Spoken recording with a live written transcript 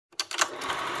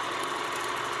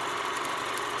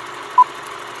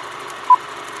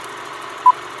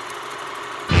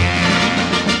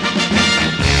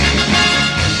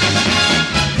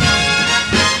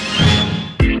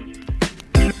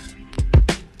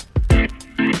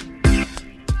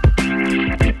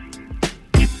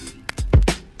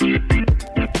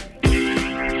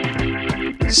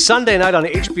Sunday night on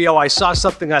HBO, I saw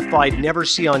something I thought I'd never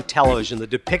see on television, the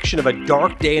depiction of a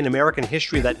dark day in American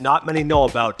history that not many know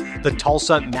about, the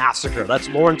Tulsa Massacre. That's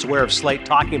Lawrence Ware of Slate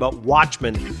talking about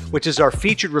Watchmen, which is our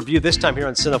featured review this time here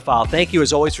on Cinephile. Thank you,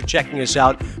 as always, for checking us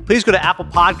out. Please go to Apple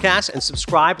Podcasts and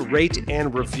subscribe, rate,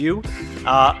 and review.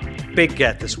 Big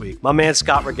get this week. My man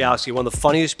Scott Rogowski, one of the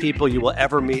funniest people you will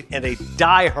ever meet, and a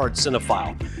diehard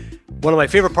cinephile. One of my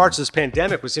favorite parts of this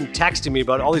pandemic was him texting me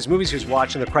about all these movies he was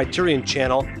watching on the Criterion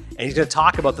Channel, and he's going to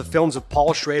talk about the films of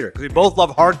Paul Schrader, because we both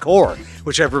love hardcore,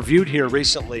 which I've reviewed here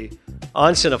recently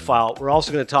on Cinephile. We're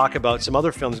also going to talk about some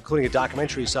other films, including a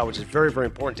documentary he saw, which is very, very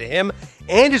important to him,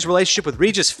 and his relationship with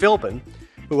Regis Philbin,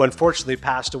 who unfortunately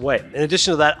passed away. In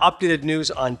addition to that, updated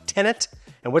news on Tenet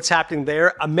and what's happening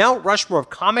there, a Mount Rushmore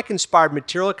of comic-inspired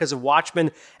material because of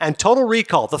Watchmen, and Total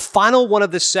Recall, the final one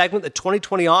of this segment, the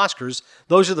 2020 Oscars.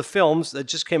 Those are the films that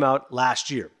just came out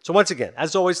last year. So once again,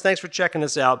 as always, thanks for checking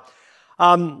us out.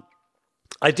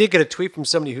 I did get a tweet from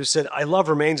somebody who said, I love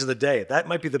Remains of the Day. That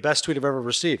might be the best tweet I've ever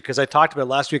received, because I talked about it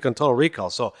last week on Total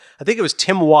Recall. So I think it was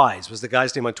Tim Wise was the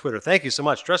guy's name on Twitter. Thank you so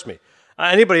much. Trust me.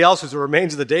 Anybody else who's a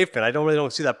Remains of the Day fan, I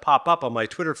don't see that pop up on my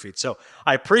Twitter feed. So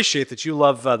I appreciate that you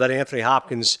love that Anthony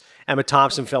Hopkins, Emma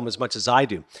Thompson film as much as I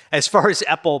do. As far as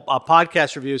Apple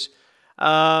podcast reviews,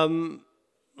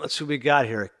 let's see what we got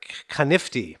here.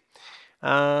 Kanifty.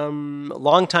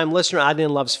 Longtime listener, Adnan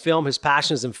loves film. His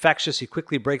passion is infectious. He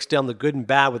quickly breaks down the good and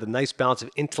bad with a nice balance of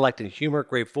intellect and humor.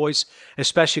 Great voice,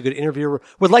 especially a good interviewer.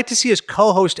 Would like to see his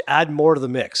co-host add more to the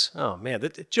mix. Oh man,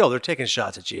 Joe, they're taking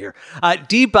shots at you here.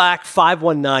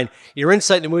 DBlack519, your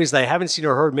insight into movies that I haven't seen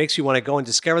or heard makes me want to go and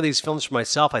discover these films for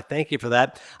myself. I thank you for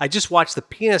that. I just watched The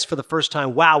Pianist for the first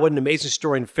time. Wow, what an amazing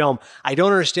story and film. I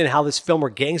don't understand how this film,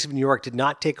 or Gangs of New York, did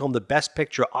not take home the Best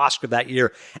Picture Oscar that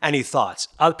year. Any thoughts?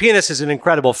 The Pianist is an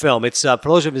incredible film. It's for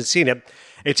those who haven't seen it,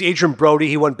 it's Adrian Brody.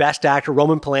 He won Best Actor,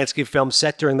 Roman Polanski film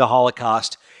set during the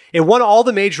Holocaust. It won all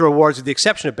the major awards with the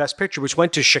exception of Best Picture, which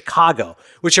went to Chicago,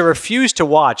 which I refused to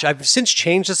watch. I've since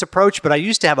changed this approach, but I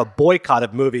used to have a boycott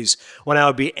of movies when I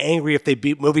would be angry if they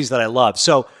beat movies that I love.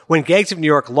 So when Gangs of New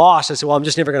York lost, I said, well, I'm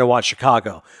just never going to watch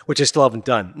Chicago, which I still haven't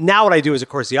done. Now what I do is, of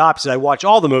course, the opposite. I watch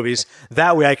all the movies.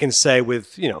 That way I can say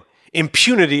with,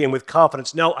 impunity and with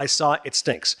confidence, no, I saw it, it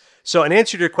stinks. So in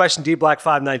answer to your question,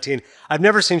 DBlack519, I've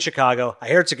never seen Chicago. I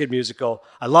hear it's a good musical.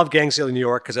 I love Gangs of New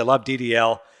York because I love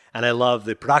DDL, and I love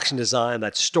the production design,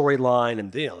 that storyline,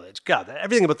 and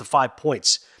everything about the 5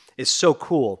 points is so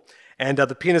cool. And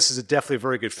The Pianist is definitely a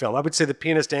very good film. I would say The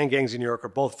Pianist and Gangs of New York are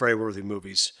both very worthy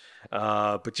movies.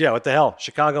 But yeah, what the hell?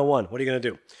 Chicago won. What are you going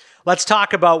to do? Let's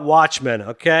talk about Watchmen,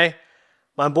 okay?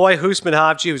 My boy Husman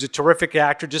Habji, who's a terrific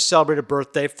actor, just celebrated a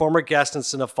birthday, former guest on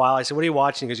Cinephile. I said, what are you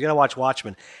watching? He goes, you got to watch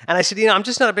Watchmen. And I said, I'm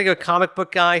just not a big of a comic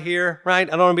book guy here, right?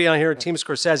 I don't want to be on here at Team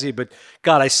Scorsese, but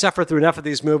God, I suffer through enough of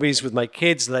these movies with my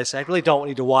kids that I say, I really don't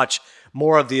need to watch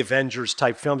more of the Avengers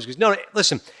type films. He goes, no,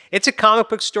 listen, it's a comic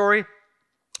book story,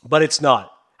 but it's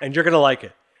not. And you're going to like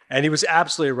it. And he was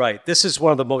absolutely right. This is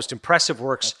one of the most impressive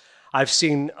works I've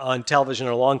seen on television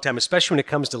in a long time, especially when it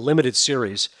comes to limited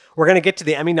series. We're going to get to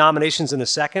the Emmy nominations in a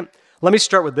second. Let me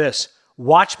start with this.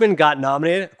 Watchmen got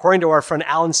nominated, according to our friend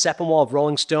Alan Sepinwall of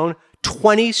Rolling Stone,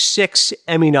 26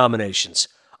 Emmy nominations.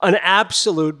 An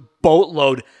absolute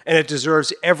boatload, and it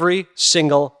deserves every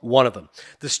single one of them.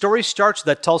 The story starts with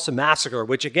that Tulsa Massacre,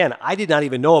 which, again, I did not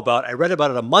even know about. I read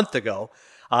about it a month ago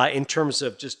in terms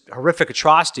of just horrific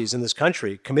atrocities in this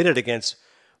country committed against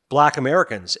Black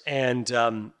Americans.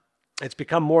 And it's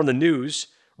become more in the news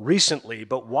recently,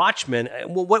 but Watchmen,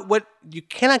 what you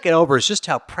cannot get over is just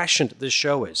how prescient this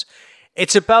show is.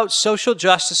 It's about social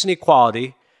justice and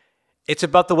equality. It's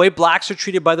about the way blacks are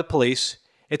treated by the police.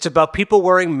 It's about people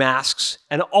wearing masks.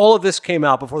 And all of this came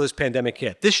out before this pandemic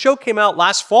hit. This show came out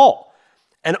last fall.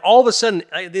 And all of a sudden,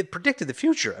 they predicted the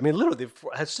future. I mean, literally, they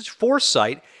had such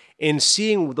foresight in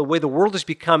seeing the way the world has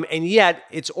become. And yet,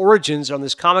 its origins are on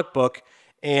this comic book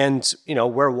and,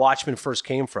 where Watchmen first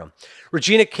came from.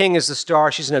 Regina King is the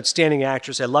star. She's an outstanding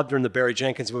actress. I loved her in the Barry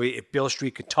Jenkins movie, If Beale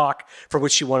Street Could Talk, for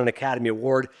which she won an Academy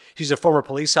Award. She's a former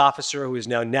police officer who is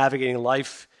now navigating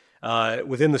life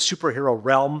within the superhero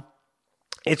realm.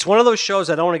 It's one of those shows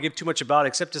I don't want to give too much about,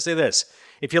 except to say this.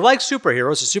 If you like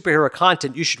superheroes and superhero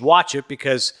content, you should watch it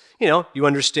because, you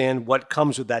understand what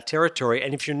comes with that territory.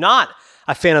 And if you're not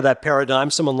a fan of that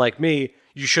paradigm, someone like me,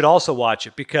 you should also watch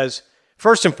it because,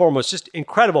 first and foremost, just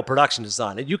incredible production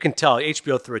design. And you can tell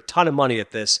HBO threw a ton of money at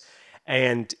this,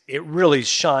 and it really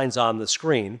shines on the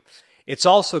screen. It's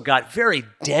also got very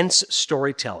dense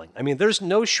storytelling. I mean, there's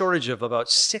no shortage of about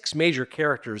 6 major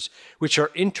characters which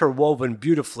are interwoven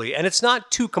beautifully. And it's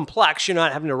not too complex. You're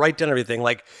not having to write down everything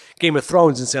like Game of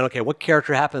Thrones and saying, okay, what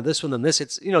character happened to this one, then this.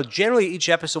 It's, generally each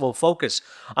episode will focus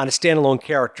on a standalone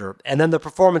character. And then the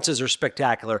performances are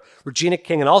spectacular. Regina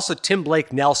King and also Tim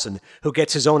Blake Nelson, who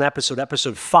gets his own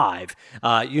episode 5.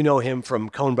 You know him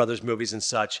from Coen Brothers movies and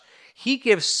such. He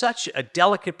gives such a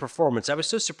delicate performance. I was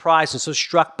so surprised and so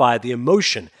struck by the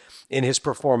emotion in his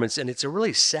performance. And it's a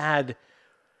really sad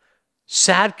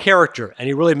character. And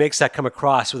he really makes that come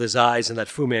across with his eyes and that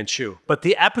Fu Manchu. But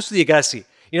the episode you got to see.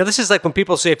 This is like when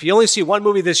people say, if you only see one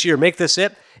movie this year, make this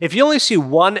it. If you only see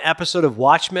one episode of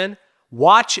Watchmen,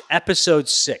 watch episode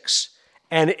 6.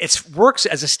 And it works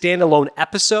as a standalone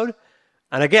episode.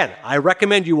 And again, I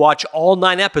recommend you watch all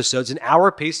 9 episodes, an hour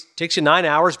apiece. It takes you 9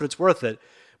 hours, but it's worth it.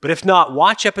 But if not,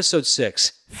 watch episode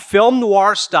 6. Film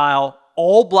noir style,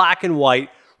 all black and white.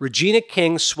 Regina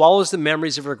King swallows the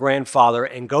memories of her grandfather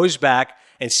and goes back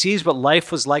and sees what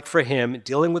life was like for him,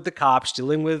 dealing with the cops,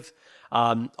 dealing with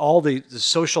all the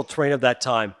social terrain of that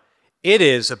time. It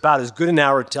is about as good an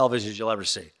hour of television as you'll ever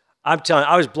see. I'm telling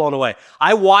you, I was blown away.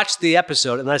 I watched the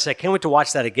episode and I said, I can't wait to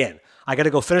watch that again. I got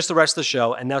to go finish the rest of the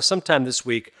show. And now sometime this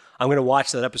week, I'm going to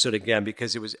watch that episode again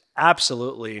because it was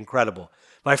absolutely incredible.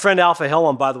 My friend Alpha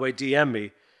Hillman, by the way, DM'd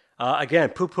me, again,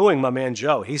 poo-pooing my man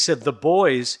Joe. He said, The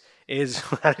Boys is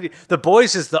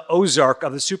the Ozark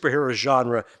of the superhero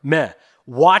genre. Meh.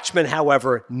 Watchmen,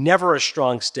 however, never a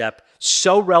strong step.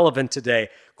 So relevant today.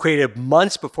 Created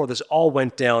months before this all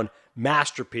went down.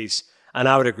 Masterpiece. And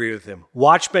I would agree with him.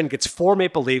 Watchmen gets 4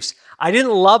 Maple Leafs. I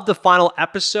didn't love the final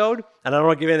episode, and I don't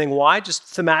want to give anything why. Just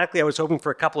thematically, I was hoping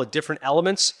for a couple of different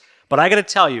elements. But I got to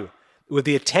tell you, with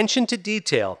the attention to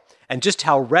detail, and just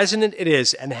how resonant it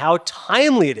is and how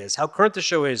timely it is, how current the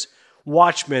show is,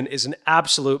 Watchmen is an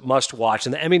absolute must-watch.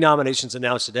 And the Emmy nominations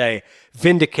announced today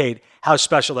vindicate how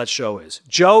special that show is.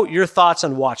 Joe, your thoughts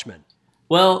on Watchmen?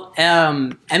 Well,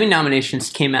 Emmy nominations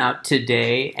came out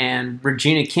today, and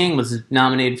Regina King was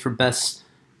nominated for Best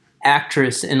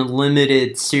Actress in a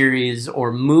Limited Series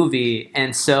or Movie.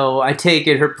 And so I take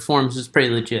it her performance was pretty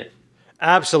legit.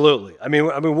 Absolutely. I mean,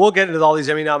 we'll get into all these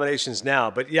Emmy nominations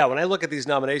now, but yeah, when I look at these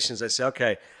nominations, I say,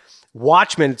 okay,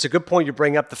 Watchmen, it's a good point you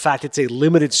bring up the fact it's a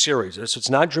limited series. So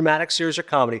it's not dramatic series or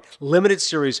comedy, limited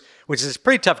series, which is a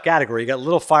pretty tough category. You got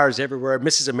Little Fires Everywhere,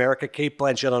 Mrs. America, Cate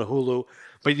Blanchett on Hulu.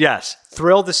 But yes,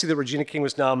 thrilled to see that Regina King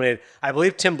was nominated. I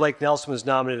believe Tim Blake Nelson was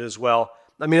nominated as well.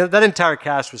 I mean, that entire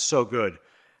cast was so good.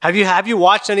 Have you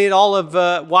watched any at all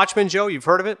of Watchmen, Joe? You've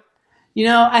heard of it?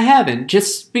 I haven't,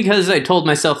 just because I told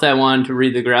myself that I wanted to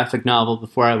read the graphic novel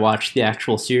before I watched the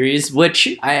actual series,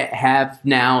 which I have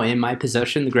now in my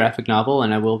possession, the graphic novel,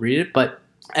 and I will read it. But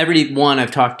everyone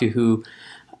I've talked to who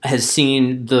has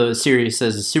seen the series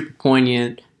says it's super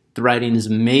poignant, the writing is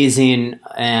amazing,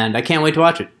 and I can't wait to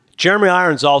watch it. Jeremy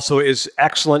Irons also is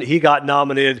excellent. He got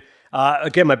nominated.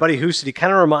 Again, my buddy Who said he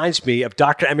kind of reminds me of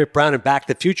Dr. Emmett Brown in Back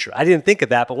to the Future. I didn't think of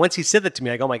that, but once he said that to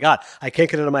me, I go, oh my God, I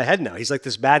can't get it out of my head now. He's like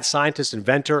this mad scientist,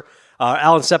 inventor.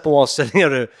 Alan Sepinwall is sending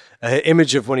out an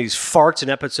image of when he farts in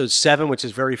episode 7, which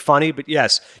is very funny. But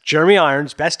yes, Jeremy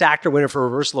Irons, Best Actor winner for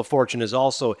Reversal of Fortune, is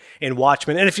also in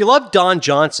Watchmen. And if you love Don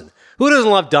Johnson, who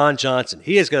doesn't love Don Johnson?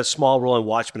 He has got a small role in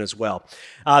Watchmen as well.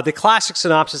 The classic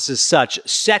synopsis is such: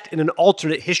 set in an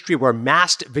alternate history where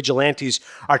masked vigilantes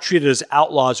are treated as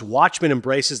outlaws, Watchmen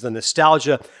embraces the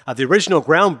nostalgia of the original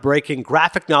groundbreaking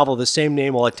graphic novel of the same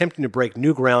name while attempting to break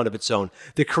new ground of its own.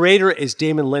 The creator is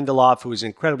Damon Lindelof, who is an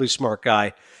incredibly smart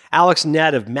guy. Alex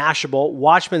Nedd of Mashable.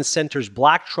 Watchmen centers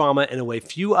black trauma in a way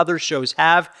few other shows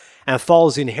have and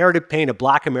follows the inherited pain of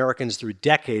black Americans through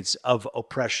decades of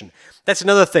oppression. That's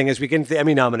another thing as we get into the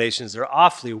Emmy nominations. They're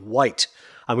awfully white.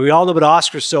 I mean, we all know about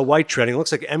Oscar's so white trending. It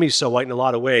looks like Emmy's so white in a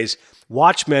lot of ways.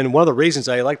 Watchmen, one of the reasons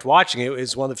I liked watching it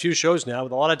is one of the few shows now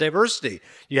with a lot of diversity.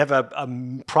 You have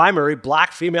a primary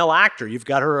black female actor. You've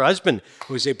got her husband,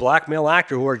 who is a black male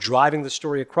actor, who are driving the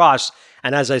story across.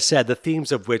 And as I said, the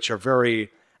themes of which are very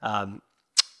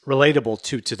relatable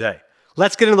to today.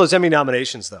 Let's get into those Emmy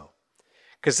nominations, though,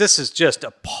 because this is just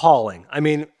appalling. I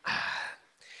mean,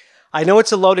 I know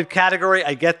it's a loaded category.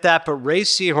 I get that. But Rhea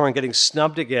Seehorn getting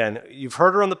snubbed again. You've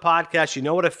heard her on the podcast. You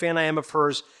know what a fan I am of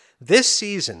hers. This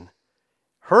season,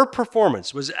 her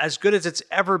performance was as good as it's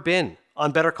ever been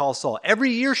on Better Call Saul.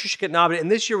 Every year she should get nominated,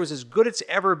 and this year was as good as it's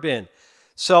ever been.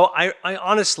 So I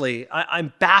honestly,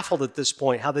 I'm baffled at this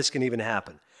point how this can even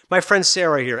happen. My friend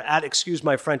Sarah here, at Excuse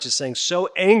My French, is saying so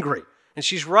angry. And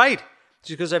she's right.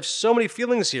 Because I have so many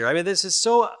feelings here. I mean, this is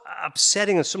so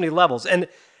upsetting on so many levels. And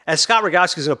As Scott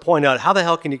Rogowski is going to point out, how the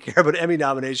hell can you care about Emmy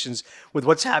nominations with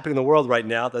what's happening in the world right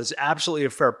now? That's absolutely a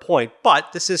fair point.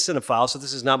 But this is Cinephile, so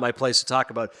this is not my place to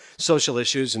talk about social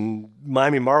issues and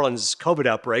Miami Marlins COVID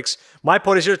outbreaks. My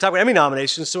point is here to talk about Emmy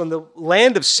nominations. So in the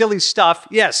land of silly stuff,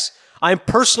 yes, I'm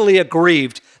personally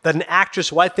aggrieved that an actress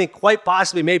who I think quite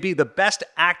possibly may be the best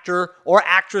actor or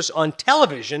actress on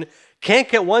television can't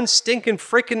get one stinking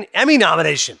freaking Emmy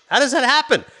nomination. How does that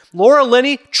happen? Laura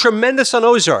Linney, tremendous on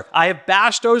Ozark. I have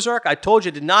bashed Ozark. I told you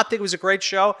I did not think it was a great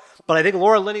show, but I think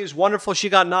Laura Linney is wonderful. She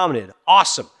got nominated.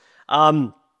 Awesome.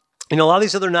 A lot of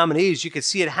these other nominees, you could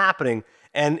see it happening,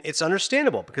 and it's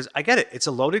understandable because I get it. It's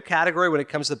a loaded category when it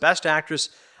comes to the best actress.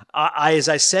 As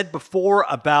I said before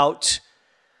about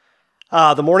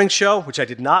the morning show, which I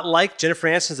did not like. Jennifer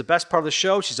Aniston is the best part of the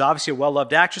show. She's obviously a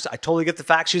well-loved actress. I totally get the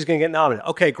fact she's going to get nominated.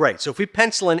 Okay, great. So if we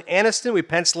pencil in Aniston, we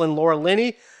pencil in Laura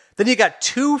Linney, then you got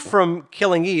 2 from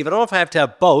Killing Eve. I don't know if I have to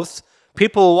have both.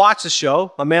 People who watch the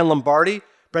show, my man Lombardi,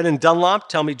 Brendan Dunlop,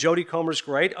 tell me Jodie Comer's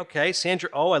great. Okay, Sandra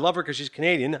Oh, I love her because she's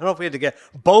Canadian. I don't know if we had to get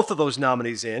both of those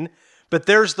nominees in, but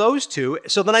there's those 2.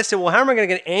 So then I said, well, how am I going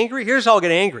to get angry? Here's how I'll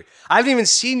get angry. I haven't even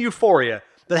seen Euphoria.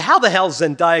 But how the hell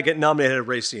Zendaya get nominated at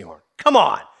Ray Seymour? Come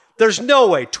on. There's no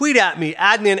way. Tweet at me,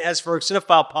 Adnan Esberg,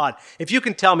 Cinephile Pod, if you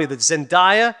can tell me that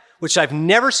Zendaya, which I've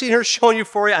never seen her show in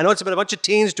Euphoria. I know it's about a bunch of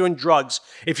teens doing drugs.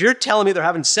 If you're telling me they're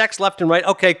having sex left and right,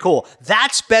 okay, cool.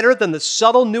 That's better than the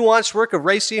subtle, nuanced work of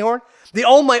Ray Seahorn?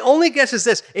 My only guess is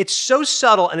this. It's so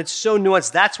subtle and it's so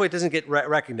nuanced, that's why it doesn't get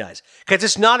recognized. Because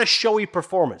it's not a showy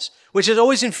performance, which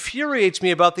always infuriates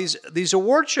me about these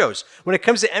award shows. When it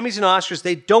comes to Emmys and Oscars,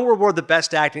 they don't reward the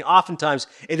best acting. Oftentimes,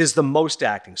 it is the most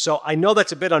acting. So I know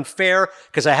that's a bit unfair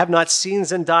because I have not seen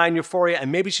Zendaya in Euphoria,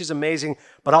 and maybe she's amazing,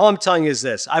 but all I'm telling you is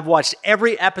this. I've watched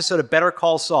every episode of Better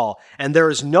Call Saul, and there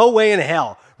is no way in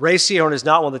hell Ray Seahorn is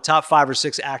not one of the top 5 or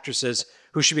 6 actresses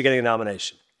who should be getting a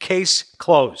nomination. Case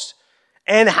closed.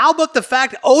 And how about the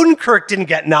fact Odenkirk didn't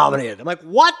get nominated? I'm like,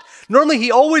 what? Normally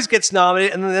he always gets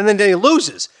nominated and then he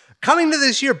loses. Coming to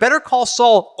this year, Better Call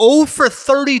Saul 0 for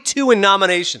 32 in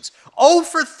nominations. 0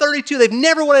 for 32. They've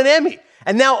never won an Emmy.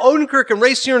 And now Odenkirk and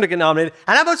Ray Seahorn get nominated.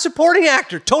 And how about supporting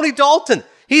actor Tony Dalton?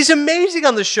 He's amazing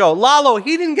on the show. Lalo,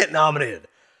 he didn't get nominated.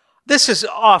 This is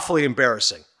awfully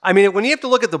embarrassing. I mean, when you have to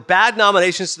look at the bad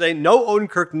nominations today, no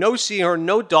Odenkirk, no Seahorn,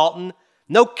 no Dalton,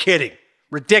 no kidding.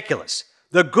 Ridiculous.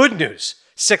 The good news,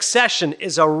 Succession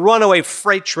is a runaway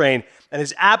freight train and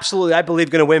is absolutely, I believe,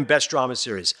 going to win Best Drama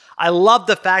Series. I love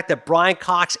the fact that Brian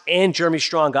Cox and Jeremy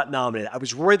Strong got nominated. I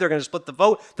was worried they're going to split the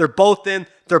vote. They're both in.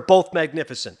 They're both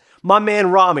magnificent. My man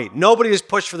Rami. Nobody has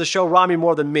pushed for the show Rami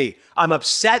more than me. I'm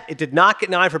upset it did not get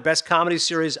nominated for Best Comedy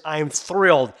Series. I am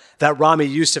thrilled that Rami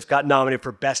Youssef got nominated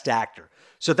for Best Actor.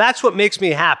 So that's what makes me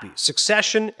happy.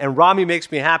 Succession and Rami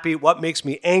makes me happy. What makes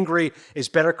me angry is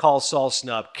Better Call Saul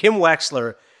snub. Kim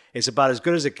Wexler is about as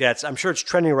good as it gets. I'm sure it's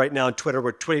trending right now on Twitter.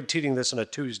 We're tweeting this on a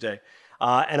Tuesday.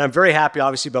 And I'm very happy,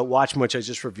 obviously, about Watchmen, which I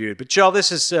just reviewed. But, Joe,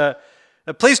 this is...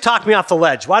 please talk me off the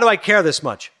ledge. Why do I care this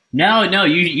much? No,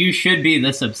 you should be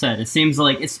this upset. It seems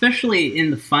like, especially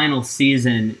in the final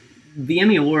season, the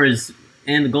Emmy Awards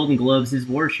and the Golden Globes, these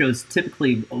award shows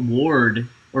typically award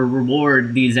or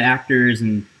reward these actors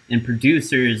and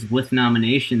producers with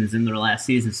nominations in their last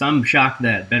season. So I'm shocked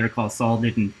that Better Call Saul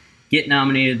didn't get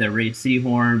nominated, that Ray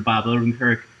Seahorn, Bob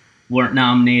Odenkirk weren't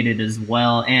nominated as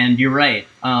well. And you're right,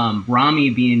 Rami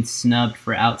being snubbed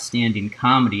for Outstanding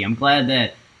Comedy. I'm glad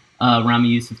that Rami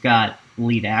Youssef got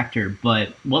lead actor, but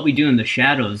What We Do in the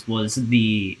Shadows was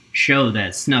the show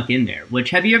that snuck in there. Which,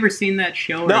 have you ever seen that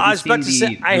show? No, I was about to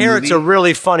say, I hear it's a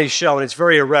really funny show and it's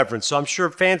very irreverent, so I'm sure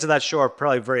fans of that show are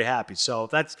probably very happy. So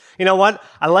that's, you know what?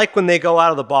 I like when they go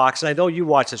out of the box, and I know you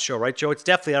watch the show, right, Joe? It's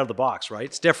definitely out of the box, right?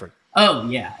 It's different. Oh,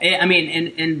 yeah. I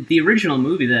mean, and the original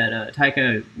movie that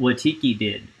Taika Waititi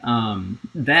did,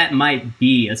 that might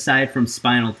be, aside from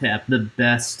Spinal Tap, the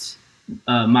best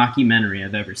mockumentary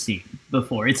I've ever seen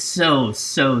before. It's so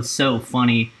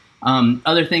funny.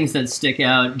 Other things that stick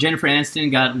out, Jennifer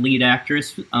Aniston got lead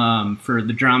actress for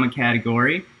the drama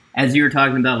category. As you were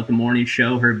talking about with the morning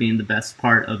show, her being the best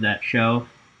part of that show.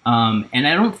 And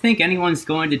I don't think anyone's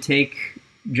going to take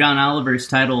John Oliver's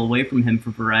title away from him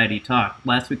for Variety Talk.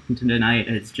 Last Week Tonight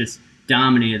has just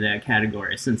dominated that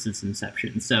category since its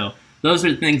inception. So those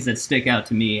are the things that stick out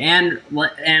to me. And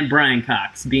Brian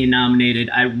Cox being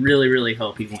nominated, I really, really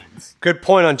hope he wins. Good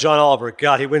point on John Oliver.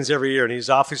 God, he wins every year, and he's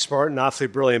awfully smart and awfully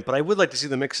brilliant. But I would like to see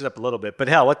them mix it up a little bit. But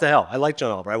hell, what the hell? I like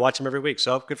John Oliver. I watch him every week,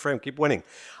 so good for him. Keep winning.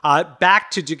 Back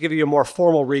to give you a more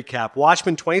formal recap.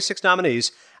 Watchmen, 26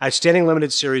 nominees. Outstanding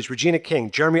Limited Series, Regina King,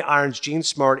 Jeremy Irons, Gene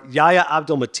Smart, Yahya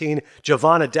Abdul-Mateen,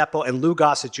 Giovanna Depo, and Lou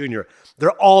Gossett Jr.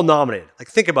 They're all nominated. Like,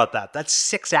 think about that. That's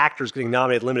 6 actors getting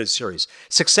nominated Limited Series.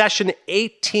 Succession,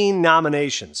 18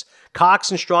 nominations.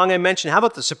 Cox and Strong, I mentioned. How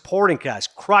about the supporting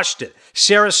cast? Crushed it.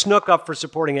 Sarah Snook up for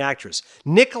supporting actress.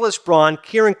 Nicholas Braun,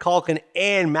 Kieran Culkin,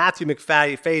 and Matthew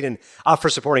McFadden up for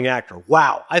supporting actor.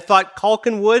 Wow. I thought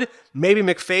Culkin would, maybe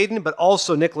McFadden, but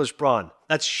also Nicholas Braun.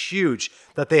 That's huge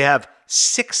that they have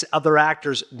 6 other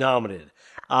actors nominated.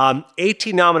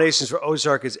 18 nominations for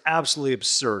Ozark is absolutely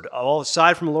absurd. All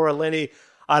aside from Laura Linney,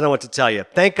 I don't know what to tell you.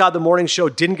 Thank God the morning show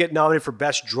didn't get nominated for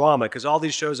Best Drama, because all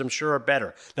these shows I'm sure are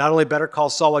better. Not only Better Call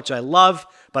Saul, which I love,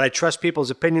 but I trust people's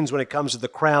opinions when it comes to The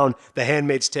Crown, The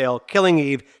Handmaid's Tale, Killing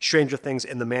Eve, Stranger Things,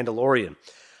 and The Mandalorian.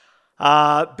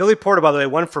 Billy Porter, by the way,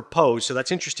 won for Pose, so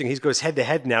that's interesting. He goes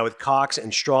head-to-head now with Cox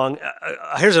and Strong.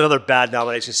 Here's another bad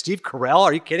nomination. Steve Carell,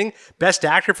 are you kidding? Best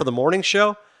Actor for The Morning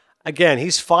Show? Again,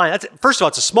 he's fine. First of all,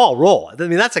 it's a small role. I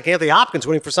mean, that's like Anthony Hopkins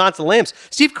winning for Silence of the Lambs.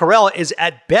 Steve Carell is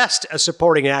at best a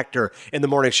supporting actor in The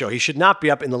Morning Show. He should not be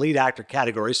up in the lead actor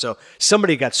category, so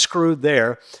somebody got screwed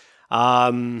there.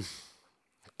 God,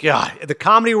 the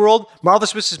comedy world,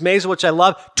 Marvelous Mrs. Maisel, which I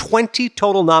love, 20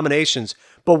 total nominations,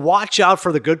 but watch out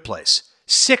for The Good Place.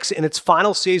 6 in its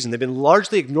final season. They've been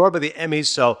largely ignored by the Emmys,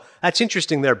 so that's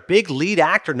interesting there. Big lead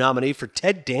actor nominee for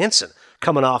Ted Danson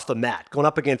coming off the mat, going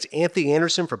up against Anthony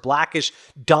Anderson for Blackish,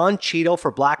 Don Cheadle for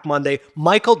Black Monday,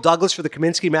 Michael Douglas for The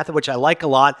Kaminsky Method, which I like a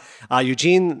lot,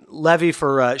 Eugene Levy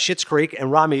for Schitt's Creek,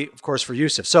 and Rami, of course, for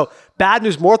Yusuf. So bad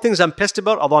news, more things I'm pissed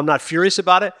about, although I'm not furious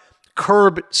about it.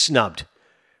 Curb snubbed.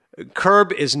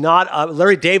 Curb is not,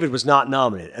 Larry David was not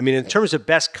nominated. I mean, in terms of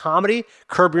best comedy,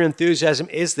 Curb Your Enthusiasm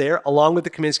is there, along with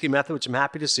The Kaminsky Method, which I'm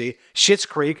happy to see. Schitt's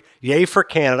Creek, yay for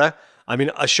Canada. I mean,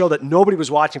 a show that nobody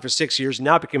was watching for 6 years,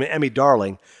 now it became an Emmy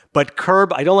darling. But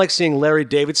Curb, I don't like seeing Larry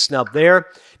David snubbed there.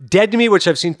 Dead to Me, which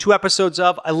I've seen 2 episodes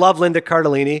of. I love Linda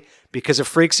Cardellini because of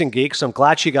Freaks and Geeks, so I'm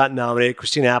glad she got nominated.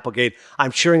 Christina Applegate.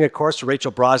 I'm cheering, of course, for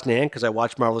Rachel Brosnahan because I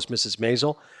watched Marvelous Mrs.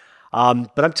 Maisel.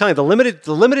 But I'm telling you,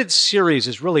 the limited series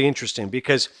is really interesting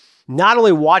because not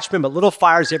only Watchmen, but Little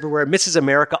Fires Everywhere, Mrs.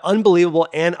 America, Unbelievable,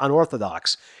 and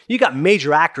Unorthodox. You got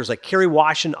major actors like Kerry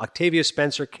Washington, Octavia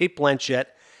Spencer, Cate Blanchett,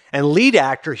 and lead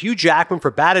actor Hugh Jackman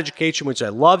for Bad Education, which I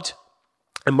loved,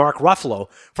 and Mark Ruffalo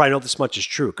for I Know This Much Is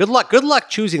True. Good luck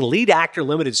choosing lead actor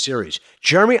limited series.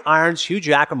 Jeremy Irons, Hugh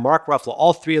Jackman, Mark Ruffalo,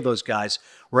 all 3 of those guys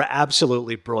were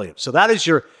absolutely brilliant. So that is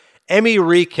your Emmy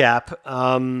recap.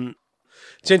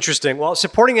 It's interesting. Well,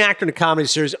 supporting actor in a comedy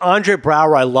series, Andre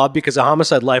Braugher I love because of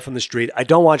Homicide: Life on the Street. I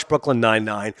don't watch Brooklyn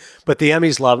Nine-Nine, but the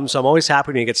Emmys love him, so I'm always happy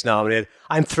when he gets nominated.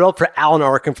 I'm thrilled for Alan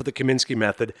Arkin for The Kaminsky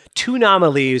Method. 2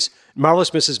 nominees, Marvelous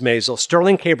Mrs. Maisel,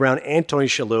 Sterling K. Brown, and Tony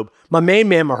Shalhoub. My main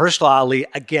man, Mahershala Ali,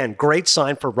 again, great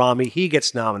sign for Rami. He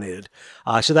gets nominated.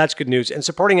 So that's good news. And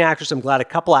supporting actress, I'm glad a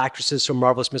couple actresses from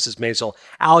Marvelous Mrs. Maisel.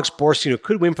 Alex Borstein, who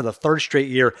could win for the 3rd straight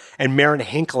year, and Maren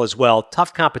Hinkle as well.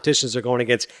 Tough competitions are going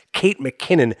against Kate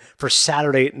McKinnon for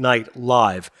Saturday Night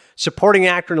Live. Supporting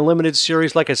actor in a limited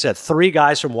series, like I said, 3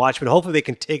 guys from Watchmen. Hopefully they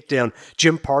can take down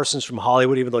Jim Parsons from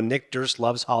Hollywood, even though Nick Durst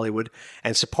loves Hollywood.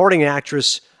 And supporting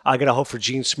actress, I got to hope for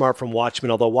Jean Smart from Watchmen,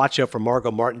 although watch out for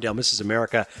Margot Martindale, Mrs.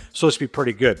 America. Supposed to be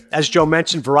pretty good. As Joe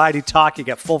mentioned, Variety Talk, you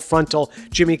got Full Frontal,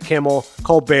 Jimmy Kimmel,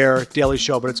 Colbert, Daily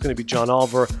Show, but it's going to be John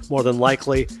Oliver, more than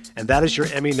likely. And that is your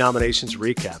Emmy nominations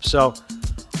recap. So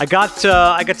I got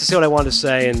to say what I wanted to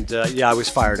say, and I was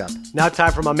fired up. Now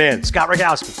time for my man, Scott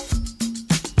Rogowski.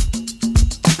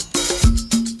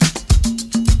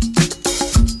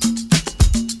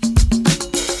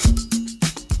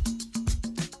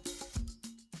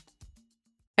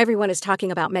 Everyone is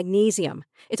talking about magnesium.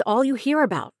 It's all you hear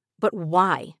about. But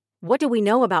why? What do we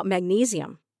know about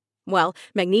magnesium? Well,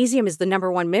 magnesium is the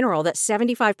 #1 mineral that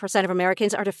 75% of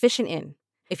Americans are deficient in.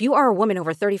 If you are a woman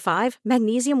over 35,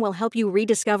 magnesium will help you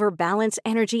rediscover balance,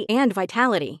 energy, and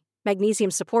vitality.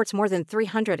 Magnesium supports more than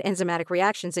 300 enzymatic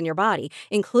reactions in your body,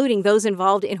 including those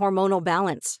involved in hormonal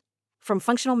balance. From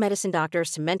functional medicine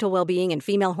doctors to mental well-being and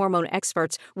female hormone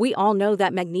experts, we all know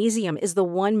that magnesium is the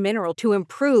one mineral to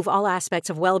improve all aspects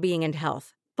of well-being and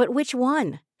health. But which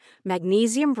one?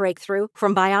 Magnesium Breakthrough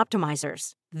from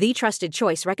Bioptimizers, the trusted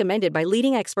choice recommended by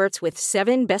leading experts with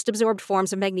 7 best-absorbed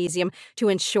forms of magnesium to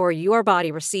ensure your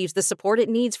body receives the support it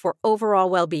needs for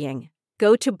overall well-being.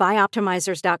 Go to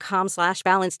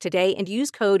bioptimizers.com/balance today and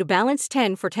use code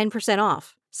BALANCE10 for 10%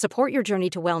 off. Support your journey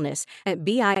to wellness at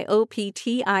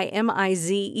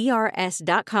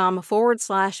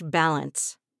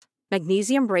bioptimizers.com/balance.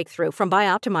 Magnesium Breakthrough from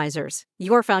Bioptimizers,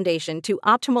 your foundation to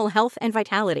optimal health and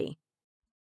vitality.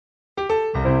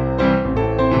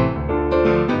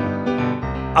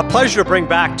 A pleasure to bring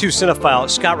back to Cinephile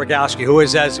Scott Rogowsky, who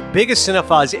is as big a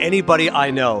cinephile as anybody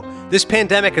I know. This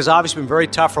pandemic has obviously been very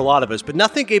tough for a lot of us, but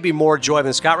nothing gave me more joy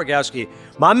than Scott Rogowsky.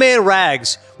 My man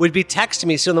Rags would be texting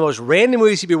me some of the most random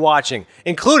movies he'd be watching,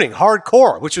 including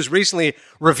Hardcore, which was recently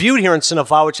reviewed here in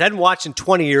Cinephile, which I hadn't watched in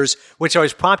 20 years, which I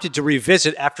was prompted to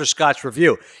revisit after Scott's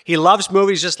review. He loves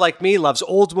movies just like me, loves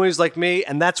old movies like me,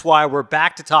 and that's why we're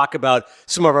back to talk about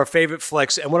some of our favorite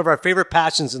flicks and one of our favorite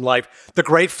passions in life, the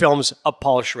great films of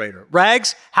Paul Schrader.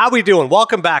 Rags, how we doing?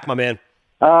 Welcome back, my man.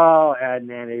 Oh,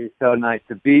 Adnan, it is so nice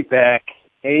to be back.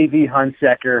 A.V.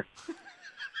 Hunsaker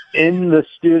in the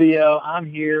studio. I'm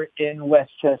here in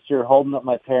Westchester holding up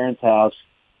my parents' house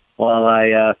while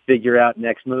I figure out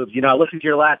next moves. You know, I listened to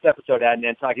your last episode,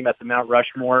 Adnan, talking about the Mount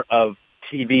Rushmore of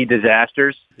TV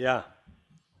disasters. Yeah.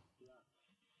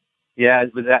 Yeah,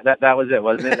 that was it,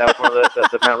 wasn't it? That was one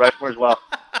of the Mount Rushmore as well.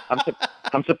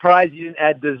 I'm surprised you didn't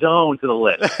add DAZN to the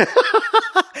list.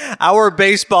 Our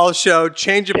baseball show,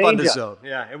 Change Up on DAZN.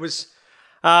 Yeah, it was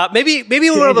maybe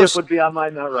one of those would be on my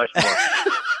Mount Rushmore.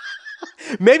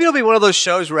 Maybe it'll be one of those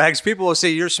shows, Rags, people will say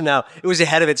years from now, it was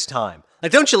ahead of its time.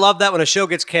 Like, don't you love that when a show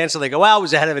gets canceled, they go, well, it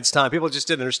was ahead of its time. People just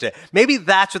didn't understand. Maybe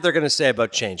that's what they're going to say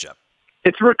about Change Up.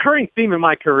 It's a recurring theme in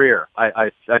my career,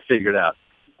 I figured out.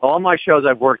 All my shows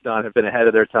I've worked on have been ahead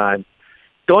of their time.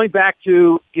 Going back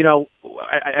to, you know,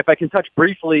 if I can touch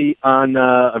briefly on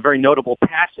a very notable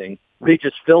passing,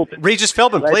 Regis Philbin. Regis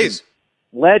Philbin, please.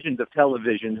 Legend of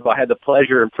television, who I had the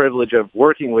pleasure and privilege of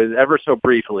working with ever so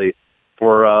briefly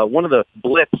for one of the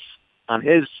blips on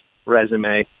his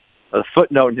resume, a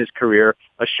footnote in his career,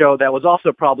 a show that was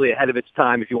also probably ahead of its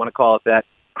time, if you want to call it that,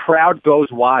 Crowd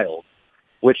Goes Wild,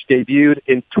 which debuted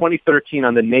in 2013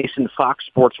 on the nascent Fox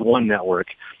Sports 1 network.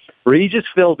 Regis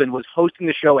Philbin was hosting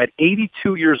the show at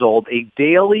 82 years old, a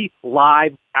daily,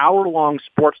 live, hour-long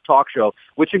sports talk show,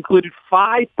 which included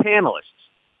 5 panelists.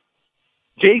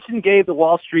 Jason Gay, the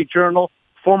Wall Street Journal,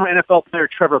 former NFL player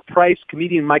Trevor Price,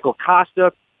 comedian Michael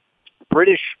Costa,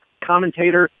 British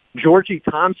commentator Georgie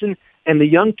Thompson, and the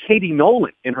young Katie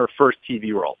Nolan in her first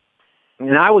TV role.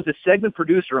 And I was a segment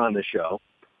producer on the show,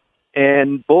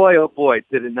 and boy, oh boy,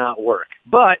 did it not work.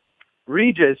 But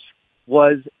Regis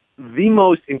was the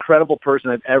most incredible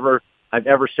person I've ever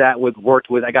sat with,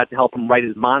 worked with. I got to help him write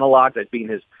his monologues. I'd be in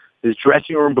his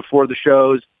dressing room before the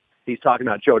shows. He's talking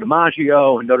about Joe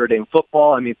DiMaggio and Notre Dame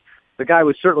football. I mean, the guy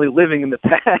was certainly living in the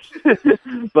past,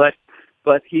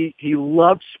 but he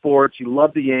loved sports. He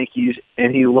loved the Yankees,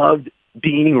 and he loved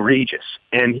being Regis,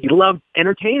 and he loved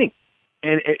entertaining,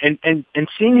 and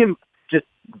seeing him just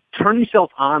turn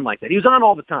himself on like that. He was on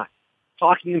all the time,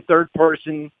 talking in third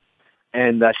person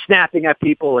and snapping at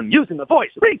people and using the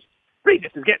voice.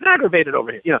 Regis is getting aggravated over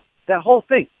here. You know, that whole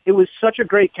thing. It was such a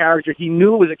great character. He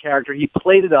knew it was a character. He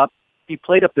played it up. He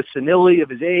played up the senility of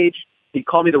his age. He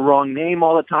called me the wrong name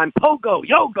all the time. Pogo,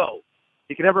 Yogo.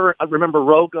 You can never remember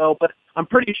Rogo, but I'm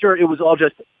pretty sure it was all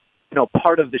just, you know,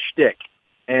 part of the shtick.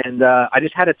 And I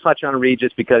just had to touch on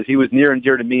Regis because he was near and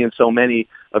dear to me and so many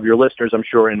of your listeners, I'm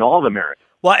sure, in all of America.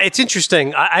 Well, it's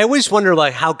interesting. I always wonder,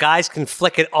 like, how guys can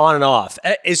flick it on and off.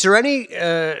 Is there any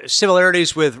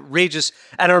similarities with Regis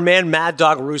and our man Mad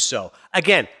Dog Russo?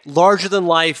 Again, larger than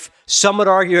life. Some would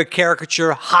argue a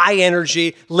caricature, high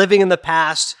energy, living in the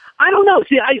past. I don't know.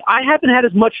 See, I haven't had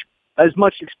as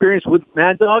much experience with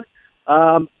Mad Dog.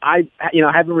 I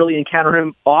haven't really encountered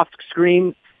him off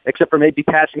screen, except for maybe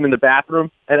passing him in the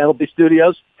bathroom at LB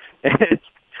Studios. And,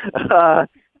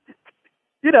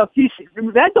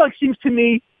 Mad Dog seems to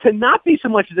me to not be so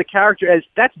much as a character as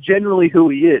that's generally who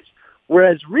he is.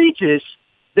 Whereas Regis,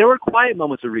 there were quiet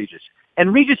moments of Regis.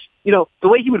 And Regis, you know, the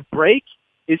way he would break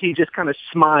is he just kind of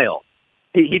smile.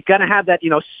 He'd kind of have that,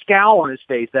 you know, scowl on his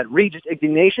face, that Regis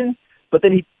indignation, but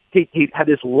then he had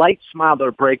this light smile that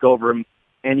would break over him,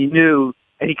 and he knew,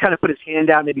 and he kind of put his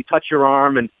hand out, maybe touch your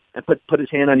arm, and put his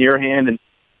hand on your hand, and,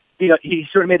 you know, he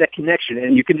sort of made that connection,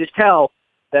 and you can just tell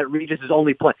that Regis is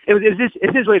only playing.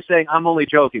 It's his way of saying, I'm only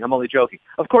joking.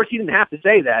 Of course, he didn't have to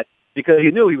say that because he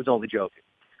knew he was only joking,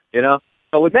 you know?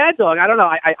 But with Mad Dog, I don't know.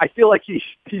 I feel like he's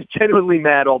genuinely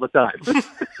mad all the time.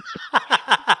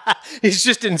 He's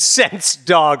just incensed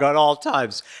dog on all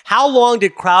times. How long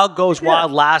did Crowd Goes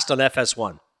Wild last on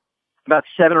FS1? About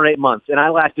 7 or 8 months, and I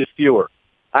lasted fewer.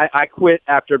 I quit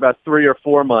after about 3 or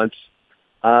 4 months.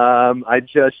 I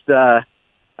just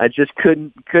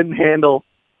couldn't handle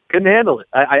it.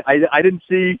 I didn't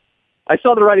see. I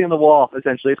saw the writing on the wall.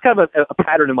 Essentially, it's kind of a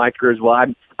pattern in my career as well.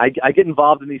 I get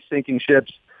involved in these sinking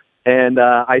ships, and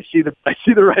I see the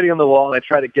writing on the wall, and I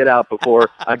try to get out before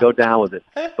I go down with it.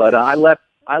 But I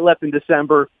left in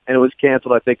December, and it was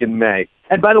canceled, I think, in May.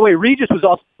 And by the way, Regis had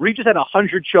a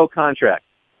 100-show contract.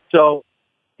 So,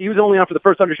 he was only on for the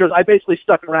first 100 shows. I basically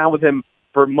stuck around with him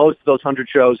for most of those 100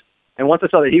 shows. And once I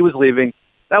saw that he was leaving,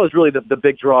 that was really the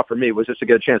big draw for me, was just to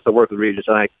get a chance to work with Regis.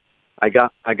 And I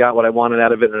got what I wanted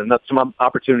out of it, and some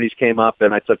opportunities came up,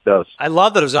 and I took those. I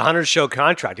love that it was a 100-show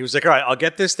contract. He was like, all right, I'll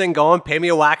get this thing going, pay me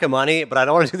a whack of money, but I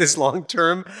don't want to do this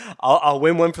long-term. I'll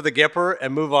win one for the Gipper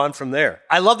and move on from there.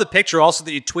 I love the picture also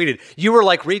that you tweeted. You were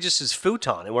like Regis's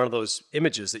futon in one of those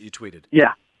images that you tweeted.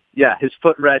 Yeah, his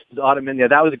footrest, his ottoman. Yeah,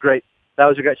 that was a great.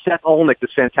 Seth Olnick,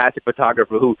 this fantastic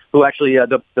photographer who actually,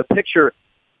 the picture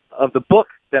of the book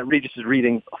that Regis is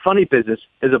reading, Funny Business,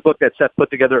 is a book that Seth put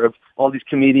together of all these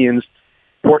comedians,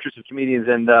 portraits of comedians,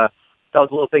 and that was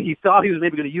a little thing. He thought he was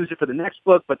maybe going to use it for the next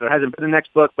book, but there hasn't been a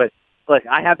next book. But like,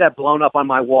 I have that blown up on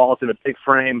my wall. It's in a big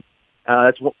frame.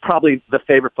 It's probably the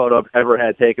favorite photo I've ever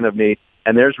had taken of me.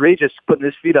 And there's Regis putting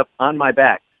his feet up on my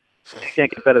back. Can't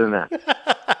get better than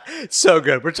that. So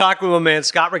good. We're talking with my man,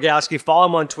 Scott Rogowsky. Follow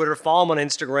him on Twitter. Follow him on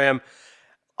Instagram.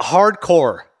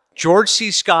 Hardcore. George C.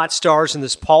 Scott stars in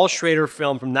this Paul Schrader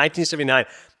film from 1979.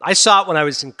 I saw it when I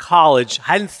was in college.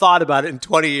 I hadn't thought about it in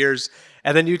 20 years.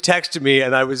 And then you texted me,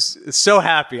 and I was so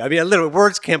happy. I mean, literally,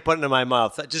 words can't put into my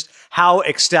mouth. Just how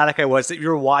ecstatic I was that you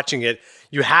were watching it.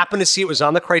 You happened to see it was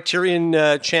on the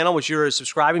Criterion channel, which you're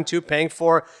subscribing to, paying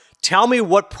for. Tell me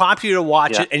what prompted you to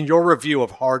watch it and your review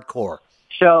of Hardcore.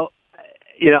 So,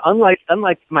 unlike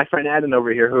my friend Adam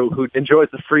over here, who enjoys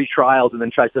the free trials and then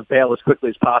tries to bail as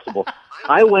quickly as possible,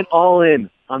 I went all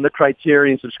in on the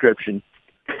Criterion subscription,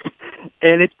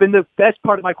 and it's been the best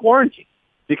part of my quarantine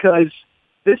because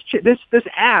this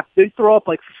app, they throw up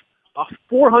like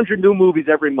 400 new movies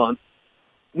every month.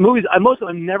 Movies most of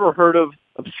them never heard of,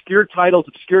 obscure titles,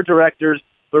 obscure directors,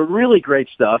 but really great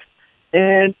stuff.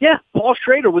 And yeah, Paul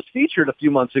Schrader was featured a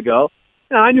few months ago.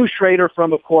 Now, I knew Schrader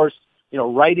from, of course,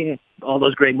 writing all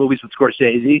those great movies with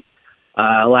Scorsese,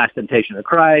 Last Temptation of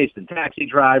Christ and Taxi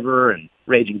Driver and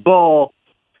Raging Bull.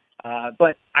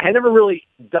 But I had never really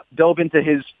dove into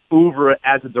his oeuvre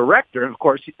as a director. And of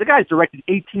course, the guy's directed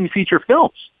 18 feature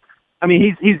films. I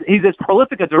mean, he's as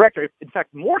prolific a director, in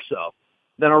fact, more so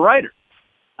than a writer.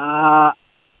 I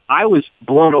was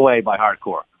blown away by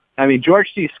Hardcore. I mean,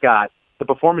 George C. Scott, the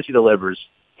performance he delivers,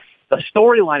 the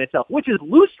storyline itself, which is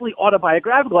loosely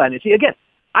autobiographical. And see, again,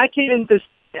 I came into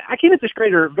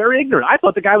Schrader very ignorant. I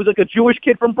thought the guy was like a Jewish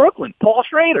kid from Brooklyn, Paul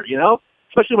Schrader,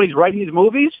 especially when he's writing these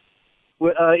movies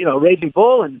with, Raging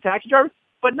Bull and Taxi Driver.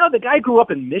 But no, the guy grew up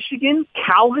in Michigan,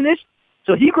 Calvinist.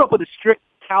 So he grew up with a strict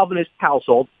Calvinist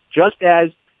household, just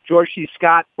as George C.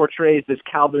 Scott portrays this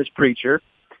Calvinist preacher.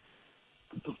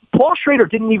 Paul Schrader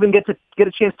didn't even get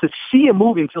a chance to see a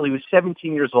movie until he was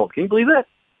 17 years old. Can you believe that?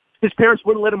 His parents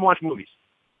wouldn't let him watch movies.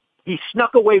 He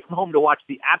snuck away from home to watch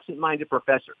The Absent-Minded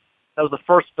Professor. That was the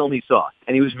first film he saw,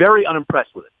 and he was very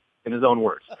unimpressed with it, in his own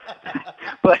words.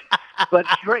 but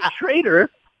Schrader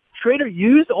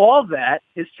used all that,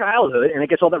 his childhood, and I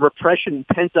guess all that repression,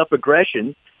 pent-up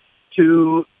aggression,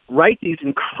 to write these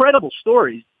incredible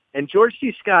stories. And George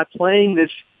C. Scott playing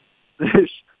this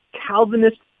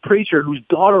Calvinist preacher whose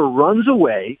daughter runs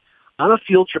away on a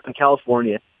field trip in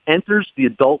California, enters the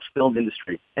adult film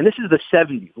industry. And this is the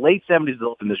 70s, late 70s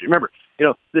adult industry. Remember,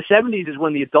 the 70s is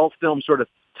when the adult film sort of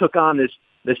took on this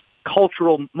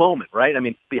cultural moment, right? I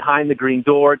mean, Behind the Green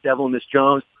Door, Devil and Miss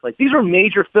Jones. Like, these were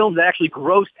major films that actually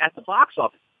grossed at the box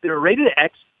office. They were rated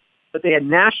X, but they had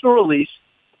national release,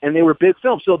 and they were big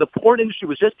films. So the porn industry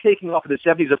was just taking off in the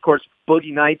 70s. Of course,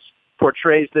 Boogie Nights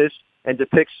portrays this and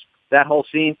depicts that whole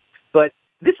scene. But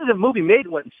this is a movie made,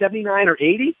 in 79 or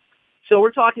 80? So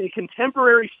we're talking a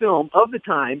contemporary film of the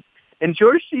time, and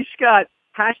George C. Scott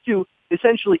has to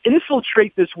essentially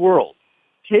infiltrate this world,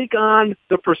 take on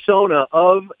the persona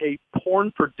of a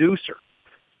porn producer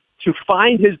to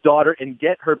find his daughter and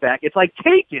get her back. It's like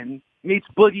Taken meets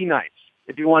Boogie Nights,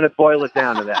 if you want to boil it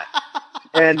down to that.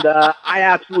 And I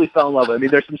absolutely fell in love with it. I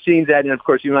mean, there's some scenes that, and of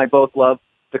course, you and I both love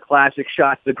the classic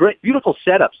shots, the great, beautiful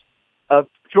setups of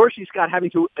George C. Scott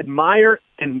having to admire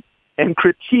and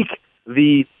critique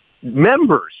the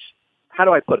members, how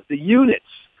do I put it, the units,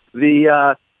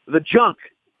 the junk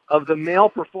of the male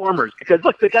performers. Because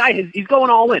look, the guy, he's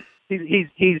going all in. He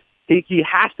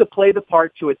has to play the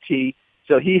part to a T,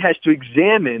 so he has to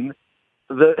examine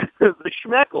the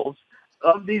schmeckles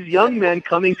of these young men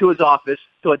coming to his office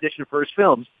to audition for his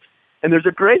films. And there's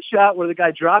a great shot where the guy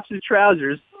drops his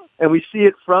trousers, and we see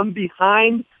it from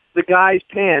behind the guy's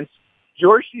pants,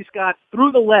 George C. Scott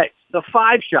through the legs, the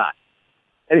 5 shot.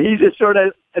 And he just sort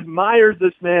of admires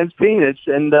this man's penis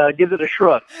and gives it a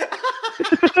shrug.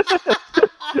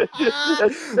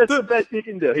 That's the best he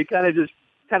can do. He kind of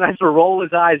has to roll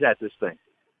his eyes at this thing.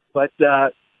 But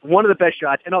one of the best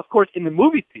shots, and of course in the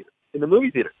movie theater, in the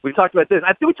movie theater. We talked about this.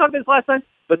 I think we talked about this last time,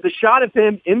 but the shot of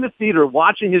him in the theater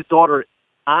watching his daughter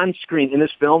on screen in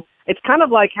this film, it's kind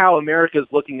of like how America's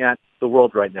looking at the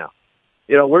world right now.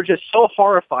 You know, we're just so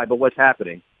horrified by what's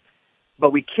happening,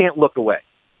 but we can't look away.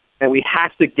 And we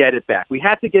have to get it back. We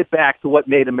have to get back to what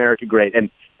made America great.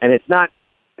 And it's not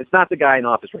the guy in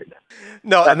office right now.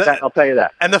 No, I'll tell you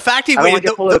that. And the fact he I don't waited, want to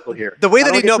get political here. the way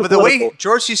that he the way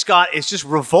George C. Scott is just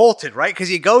revolted, right? Because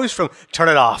he goes from turn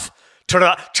it off, turn it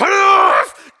off, turn it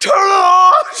off, turn it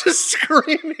off, just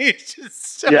screaming. He's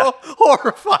just so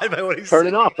horrified by what he's saying. Turn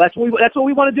it off. That's what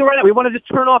we want to do right now. We want to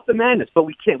just turn off the madness, but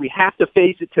we can't. We have to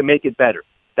face it to make it better.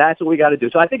 That's what we got to do.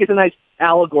 So I think it's a nice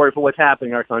allegory for what's happening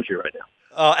in our country right now.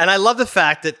 And I love the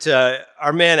fact that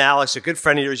our man Alex, a good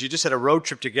friend of yours, you just had a road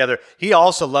trip together. He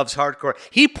also loves hardcore.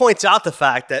 He points out the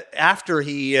fact that after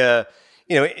he,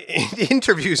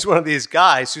 interviews one of these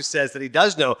guys who says that he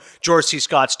does know George C.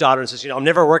 Scott's daughter and says, I'm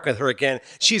never working with her again.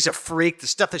 She's a freak. The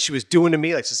stuff that she was doing to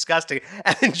me, like, it's disgusting.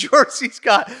 And then George C.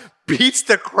 Scott beats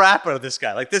the crap out of this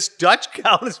guy. Like, this Dutch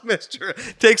Calvinist minister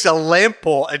takes a lamp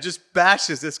pole and just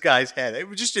bashes this guy's head. It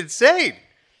was just insane.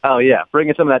 Oh, yeah,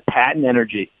 bringing some of that patent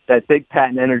energy, that big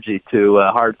patent energy to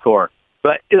hardcore.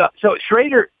 But, so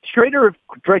Schrader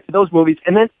directed those movies.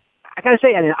 And then I got to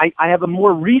say, I have a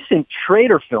more recent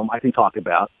Schrader film I can talk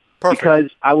about. Perfect.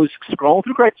 Because I was scrolling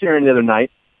through Criterion the other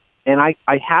night, and I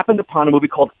happened upon a movie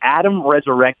called Adam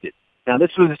Resurrected. Now,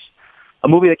 this was a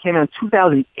movie that came out in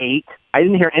 2008. I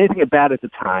didn't hear anything about it at the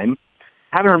time.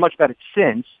 Haven't heard much about it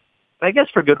since, but I guess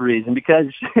for good reason,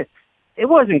 because it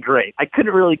wasn't great. I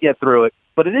couldn't really get through it.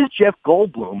 But it is Jeff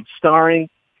Goldblum starring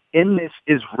in this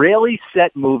Israeli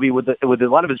set movie with a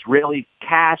lot of Israeli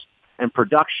cast and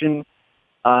production,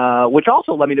 which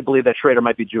also led me to believe that Schrader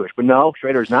might be Jewish. But no,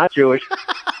 Schrader is not Jewish.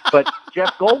 But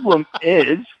Jeff Goldblum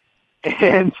is.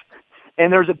 And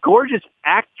there's a gorgeous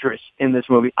actress in this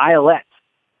movie, Ayelet.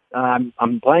 I'm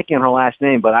blanking on her last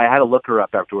name, but I had to look her up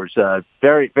afterwards.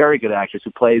 Very, very good actress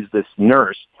who plays this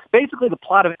nurse. Basically, the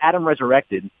plot of Adam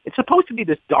Resurrected, it's supposed to be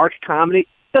this dark comedy.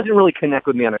 Doesn't really connect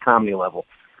with me on a comedy level.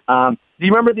 Do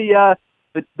you remember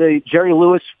the Jerry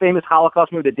Lewis famous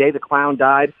Holocaust movie, The Day the Clown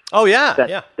Died? Oh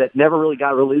yeah, that never really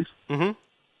got released. Mm-hmm.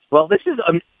 Well, this is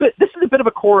a bit of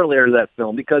a corollary to that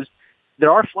film because there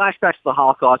are flashbacks to the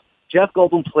Holocaust. Jeff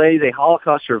Goldblum plays a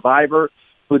Holocaust survivor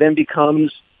who then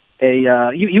becomes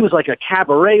he was like a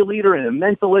cabaret leader and a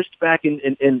mentalist back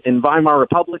in Weimar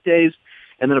Republic days,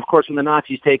 and then of course when the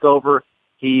Nazis take over,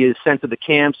 he is sent to the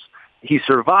camps. He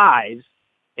survives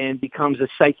and becomes a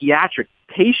psychiatric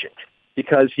patient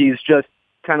because he's just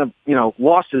kind of,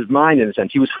 lost his mind in a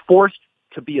sense. He was forced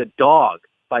to be a dog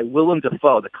by Willem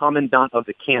Dafoe, the commandant of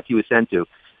the camp he was sent to.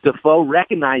 Dafoe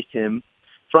recognized him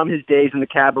from his days in the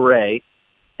cabaret,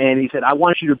 and he said, I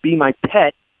want you to be my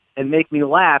pet and make me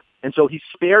laugh. And so he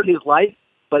spared his life,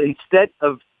 but instead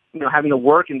of, having to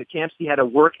work in the camps, he had to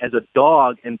work as a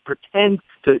dog and pretend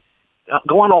to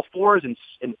go on all fours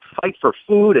and fight for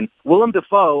food. And Willem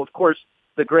Dafoe, of course,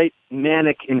 the great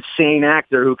manic, insane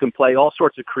actor who can play all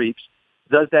sorts of creeps,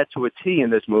 does that to a T in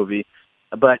this movie.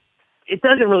 But it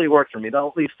doesn't really work for me.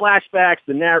 These flashbacks,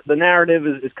 the narrative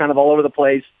is kind of all over the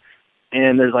place.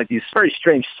 And there's like these very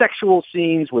strange sexual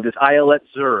scenes with this Ayelet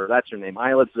Zur. That's her name,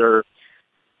 Ayelet Zur.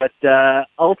 But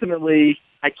ultimately,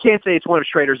 I can't say it's one of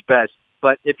Schrader's best.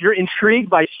 But if you're intrigued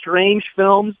by strange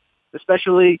films,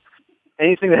 especially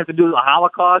anything that has to do with the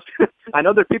Holocaust, I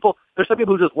know there's some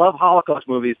people who just love Holocaust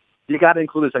movies. You got to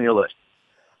include this on your list.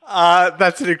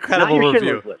 That's an incredible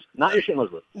review. Not your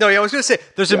Schindler's List. No, I was going to say,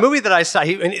 there's a movie that I saw.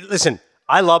 Listen,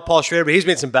 I love Paul Schrader, but he's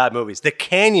made some bad movies. The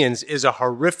Canyons is a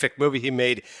horrific movie he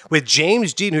made with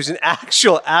James Dean, who's an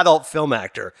actual adult film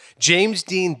actor. James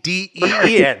Dean,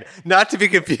 D-E-E-N, not to be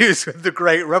confused with the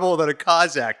great Rebel Without a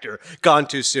Cause actor, gone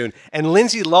too soon. And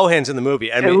Lindsay Lohan's in the movie.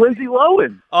 And Lindsay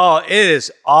Lohan. Oh, it is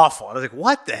awful. I was like,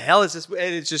 what the hell is this?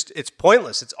 It's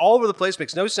pointless. It's all over the place,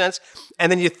 makes no sense.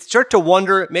 And then you start to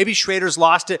wonder, maybe Schrader's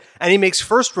lost it, and he makes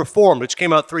First Reformed, which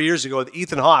came out 3 years ago with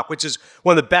Ethan Hawke, which is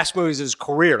one of the best movies of his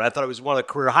career. And I thought it was one of the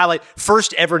career highlight.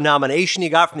 First ever nomination he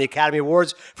got from the Academy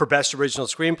Awards for Best Original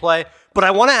Screenplay. But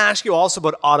I want to ask you also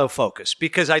about Autofocus,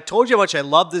 because I told you how much I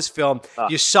love this film.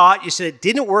 You saw it, you said it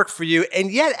didn't work for you,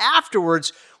 and yet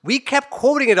afterwards, we kept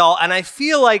quoting it all, and I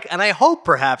feel like, and I hope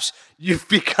perhaps, you've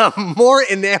become more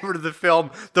enamored of the film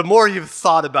the more you've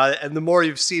thought about it and the more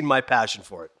you've seen my passion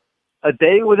for it. A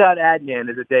day without Adnan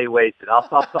is a day wasted.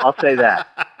 I'll say that.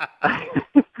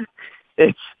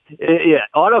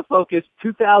 Autofocus,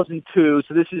 2002.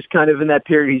 So this is kind of in that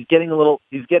period. He's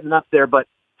getting up there, but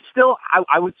still,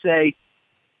 I would say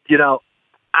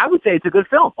it's a good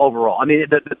film overall. I mean,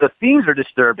 the themes are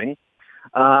disturbing.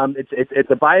 It's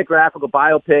a biographical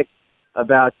biopic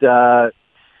about the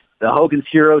Hogan's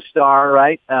Hero star,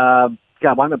 right? God,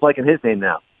 why am I blanking his name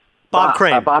now? Bob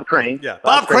Crane. Bob Crane. Yeah.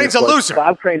 Bob Crane's a loser.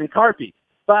 Bob Crane and Carpy.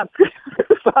 Bob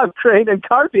Crane and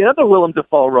Carpy, another Willem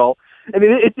Dafoe role. I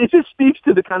mean, it just speaks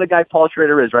to the kind of guy Paul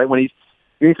Schrader is, right? When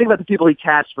you think about the people he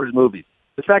casts for his movies,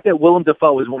 the fact that Willem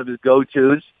Dafoe is one of his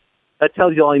go-tos, that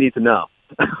tells you all you need to know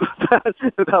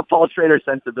about Paul Schrader's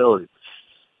sensibilities.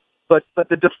 But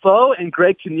the Dafoe and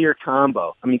Greg Kinnear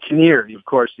combo. I mean, Kinnear, of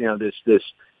course, this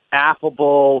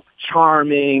affable,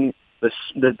 charming,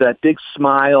 that big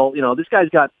smile. This guy's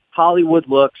got Hollywood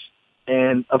looks,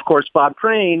 and of course, Bob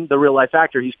Crane, the real life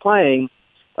actor he's playing,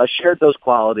 shared those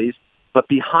qualities. But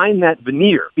behind the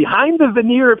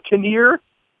veneer of Kinnear,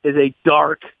 is a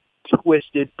dark,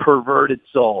 twisted, perverted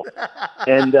soul.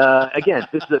 And again,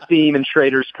 this is a theme in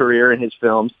Schrader's career in his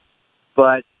films.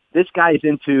 But this guy is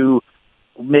into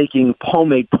making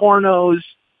homemade pornos,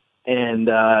 and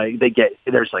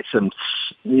there's like some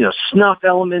snuff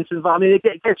elements involved. I mean,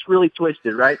 it gets really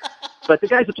twisted, right? But the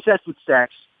guy's obsessed with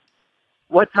sex.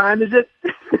 What time is it?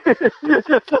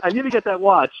 I need to get that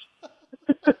watch.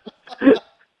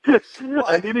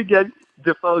 I need to get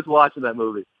Defoe's watching that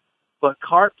movie. But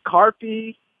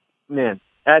Carpy, man,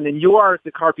 and then you are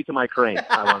the Carpy to my Crane.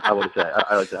 I would say.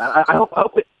 I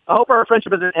hope our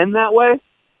friendship doesn't end that way,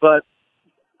 but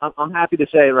I'm happy to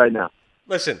say it right now.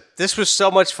 Listen, this was so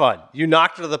much fun. You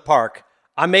knocked it out of the park.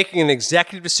 I'm making an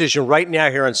executive decision right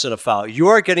now here on Cinephile. You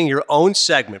are getting your own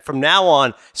segment. From now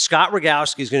on, Scott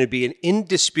Rogowski is going to be an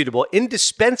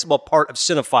indispensable part of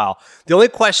Cinephile. The only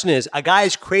question is, a guy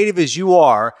as creative as you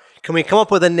are, can we come up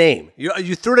with a name?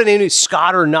 You threw it a name,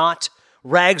 Scott or not,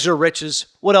 Rags or Riches.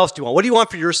 What else do you want? What do you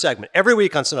want for your segment every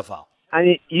week on Cinephile? I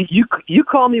mean, you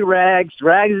call me Rags.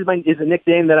 Rags is a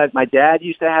nickname that my dad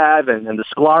used to have, and the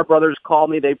Sklar brothers called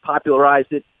me. They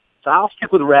popularized it. So I'll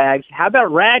stick with Rags. How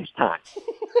about Rags Time?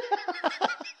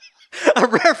 A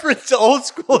reference to old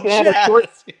school jazz.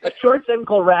 A short segment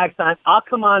called Rags Time. I'll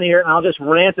come on here and I'll just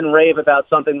rant and rave about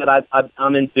something that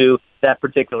I'm into that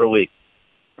particular week.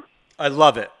 I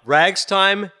love it. Rags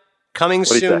Time, coming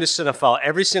soon to Cinephile.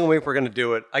 Every single week we're going to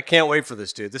do it. I can't wait for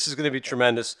this, dude. This is going to be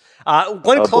tremendous.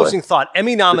 One closing thought.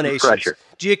 Emmy nominations.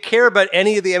 Do you care about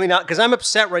any of the Emmy nominations? Because I'm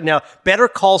upset right now. Better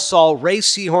Call Saul, Ray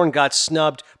Seahorn got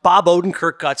snubbed. Bob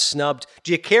Odenkirk got snubbed.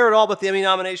 Do you care at all about the Emmy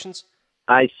nominations?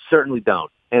 I certainly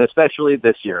don't. And especially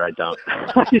this year, I don't.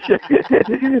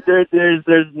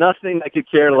 There's nothing I could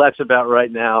care less about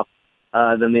right now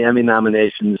than the Emmy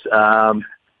nominations.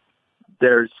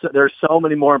 There's so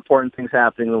many more important things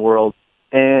happening in the world.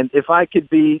 And if I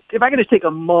could just take a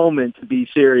moment to be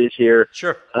serious here.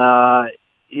 Sure. I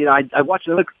watched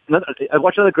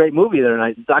another great movie the other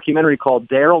night, a documentary called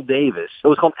Daryl Davis. It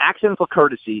was called Accidental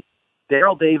Courtesy,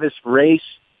 Daryl Davis, Race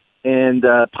and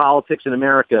Politics in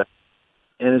America.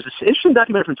 And it's an interesting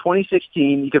documentary from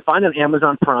 2016. You can find it on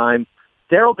Amazon Prime.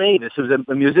 Daryl Davis, who was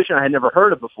a musician I had never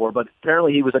heard of before, but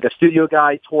apparently he was like a studio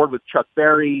guy, toured with Chuck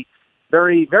Berry,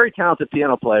 very, very talented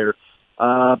piano player,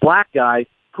 black guy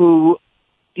who,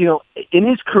 in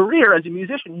his career as a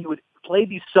musician, he would play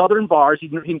these southern bars.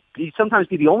 He'd sometimes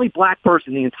be the only black person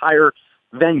in the entire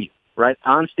venue, right,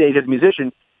 on stage as a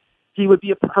musician. He would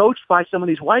be approached by some of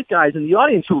these white guys in the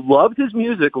audience who loved his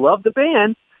music, loved the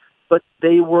band, but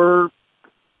they were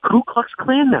Ku Klux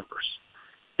Klan members.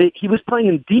 He was playing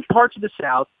in deep parts of the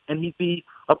South, and he'd be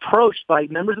approached by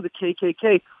members of the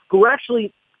KKK who were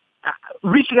actually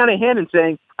reaching out a hand and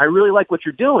saying, I really like what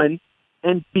you're doing.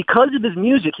 And because of his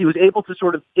music, he was able to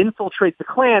sort of infiltrate the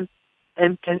Klan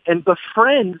and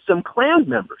befriend some Klan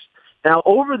members. Now,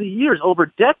 over the years, over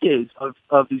decades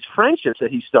of these friendships that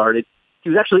he started, he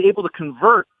was actually able to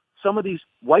convert some of these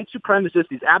white supremacists,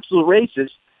 these absolute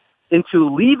racists, into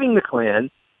leaving the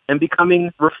Klan and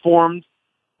becoming reformed,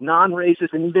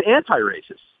 non-racist, and even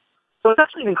anti-racist. So it's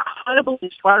actually an incredibly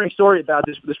inspiring story about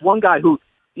this one guy who,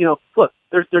 look,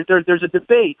 there's a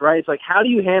debate, right? It's like, how do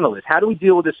you handle this? How do we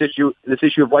deal with this issue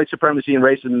of white supremacy and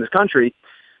racism in this country?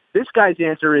 This guy's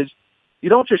answer is, you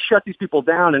don't just shut these people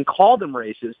down and call them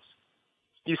racists.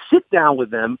 You sit down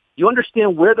with them, you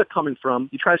understand where they're coming from,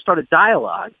 you try to start a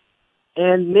dialogue,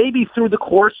 and maybe through the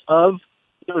course of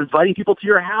inviting people to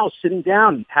your house, sitting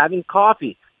down, having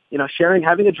coffee, sharing,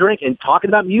 having a drink, and talking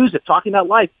about music, talking about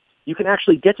life, you can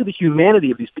actually get to the humanity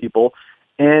of these people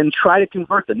and try to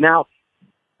convert them. Now,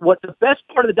 what the best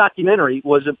part of the documentary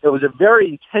was, it was a very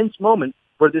intense moment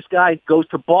where this guy goes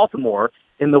to Baltimore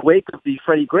in the wake of the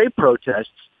Freddie Gray protests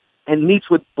and meets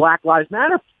with Black Lives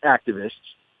Matter activists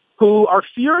who are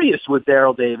furious with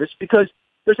Daryl Davis because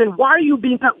they're saying, why are you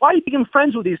being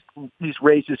friends with these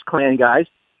racist Klan guys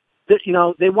that,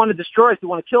 they want to destroy us, they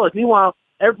want to kill us. Meanwhile,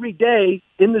 every day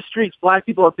in the streets, black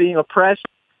people are being oppressed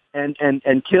and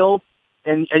killed.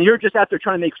 And you're just out there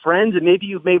trying to make friends, and maybe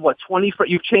you've made,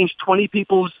 you've changed 20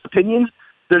 people's opinions.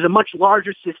 There's a much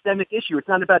larger systemic issue. It's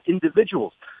not about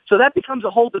individuals. So that becomes a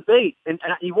whole debate. And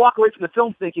you walk away from the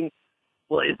film thinking,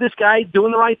 well, is this guy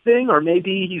doing the right thing? Or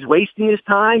maybe he's wasting his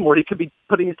time, or he could be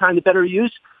putting his time to better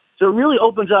use. So it really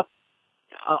opens up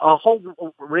a whole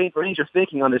range of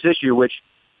thinking on this issue, which,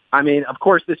 I mean, of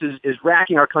course, this is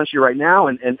racking our country right now,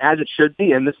 and as it should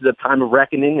be. And this is a time of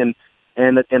reckoning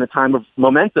and a time of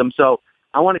momentum. So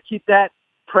I want to keep that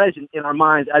present in our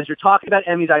minds. As you're talking about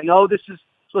Emmys, I know this is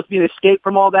supposed to be an escape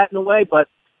from all that in a way, but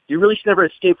you really should never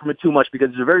escape from it too much, because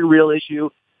it's a very real issue,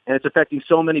 and it's affecting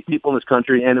so many people in this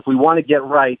country. And if we want to get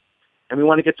right, and we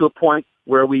want to get to a point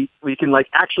where we can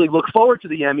actually look forward to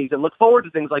the Emmys and look forward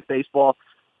to things like baseball,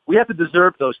 we have to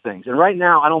deserve those things. And right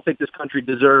now, I don't think this country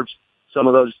deserves some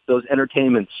of those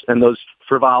entertainments and those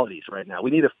frivolities right now.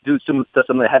 We need to do some of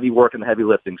the heavy work and the heavy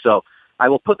lifting. So I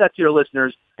will put that to your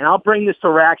listeners, and I'll bring this to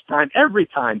Rack's time every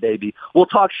time, baby. We'll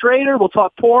talk Schrader, we'll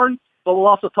talk porn, but we'll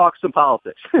also talk some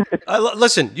politics.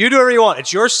 Listen, you do whatever you want.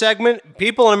 It's your segment.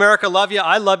 People in America love you.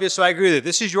 I love you, so I agree with you.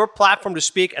 This is your platform to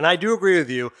speak, and I do agree with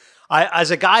you.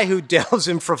 As a guy who delves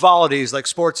in frivolities like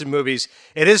sports and movies,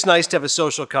 it is nice to have a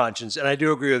social conscience, and I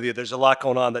do agree with you. There's a lot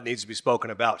going on that needs to be spoken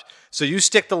about. So you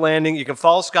stick the landing. You can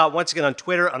follow Scott once again on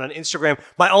Twitter and on Instagram.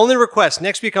 My only request,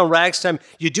 next week on Rags Time,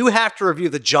 you do have to review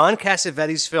the John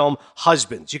Cassavetes film,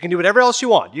 Husbands. You can do whatever else you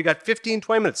want. You got 15,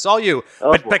 20 minutes. It's all you.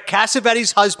 But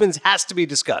Cassavetes' Husbands has to be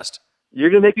discussed. You're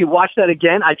going to make me watch that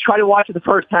again? I tried to watch it the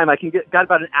first time. I got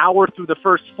about an hour through the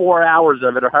first 4 hours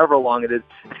of it, or however long it is.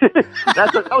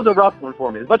 That was a rough one for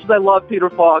me. As much as I love Peter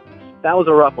Falk, that was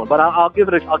a rough one. But I'll give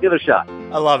it a shot.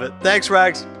 I love it. Thanks,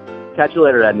 Rags. Catch you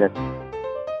later, Edna.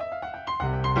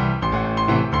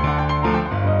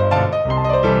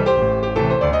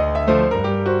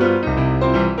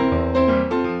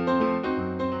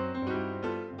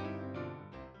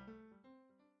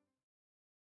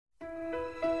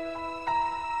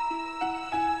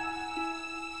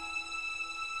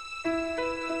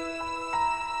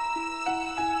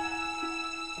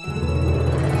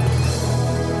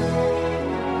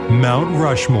 Mount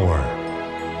Rushmore.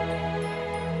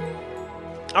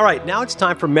 All right, now it's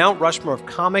time for Mount Rushmore of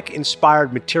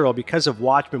comic-inspired material because of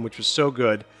Watchmen, which was so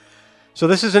good. So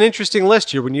this is an interesting list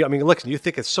here. You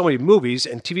think of so many movies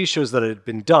and TV shows that had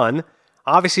been done.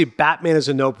 Obviously, Batman is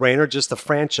a no-brainer, just the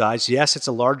franchise. Yes, it's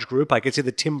a large group. I could say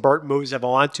the Tim Burton movies if I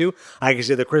want to. I could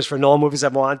say the Christopher Nolan movies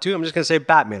if I want to. I'm just going to say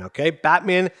Batman, okay?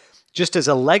 Batman, just as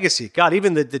a legacy. God,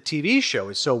 even the TV show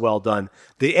is so well done.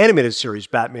 The animated series,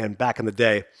 Batman, back in the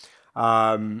day.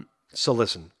 So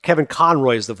listen, Kevin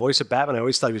Conroy is the voice of Batman. I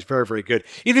always thought he was very, very good.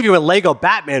 Even if you went Lego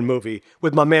Batman movie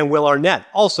with my man Will Arnett,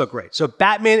 also great. So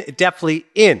Batman, definitely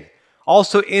in.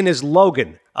 Also in is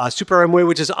Logan, a superhero movie,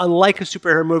 which is unlike a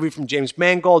superhero movie from James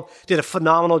Mangold. Did a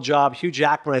phenomenal job. Hugh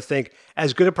Jackman, I think,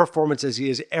 as good a performance as he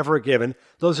has ever given.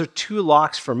 Those are two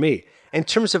locks for me. In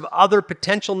terms of other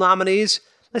potential nominees,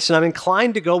 listen, I'm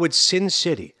inclined to go with Sin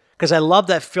City because I love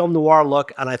that film noir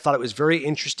look, and I thought it was very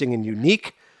interesting and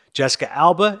unique. Jessica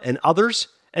Alba and others.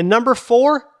 And number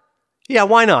 4, yeah,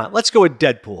 why not? Let's go with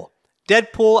Deadpool.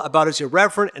 Deadpool, about as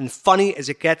irreverent and funny as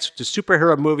it gets to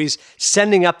superhero movies,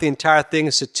 sending up the entire thing,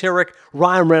 satiric.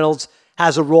 Ryan Reynolds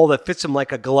has a role that fits him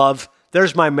like a glove.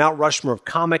 There's my Mount Rushmore of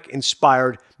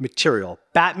comic-inspired material.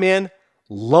 Batman,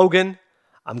 Logan.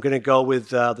 I'm going to go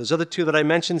with those other two that I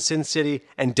mentioned, Sin City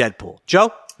and Deadpool.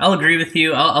 Joe? I'll agree with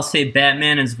you. I'll say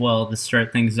Batman as well to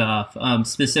start things off.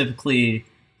 Specifically,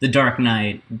 The Dark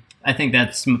Knight. I think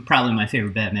that's probably my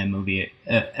favorite Batman movie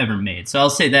ever made. So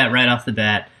I'll say that right off the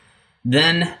bat.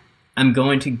 Then I'm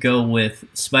going to go with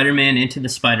Spider-Man Into the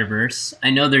Spider-Verse.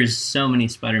 I know there's so many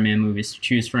Spider-Man movies to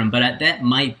choose from, but that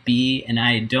might be, and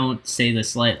I don't say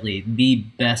this lightly, the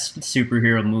best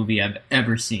superhero movie I've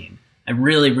ever seen. I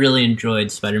really, really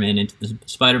enjoyed Spider-Man Into the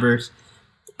Spider-Verse.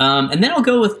 And then I'll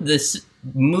go with this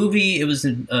movie. It was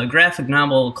a graphic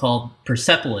novel called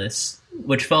Persepolis,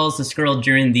 which follows this girl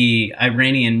during the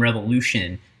Iranian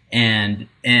Revolution, and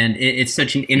it's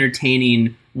such an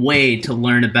entertaining way to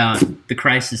learn about the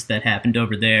crisis that happened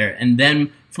over there. And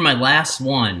then for my last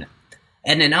one,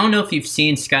 and then I don't know if you've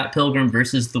seen Scott Pilgrim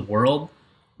versus the World,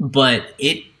 but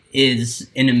it is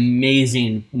an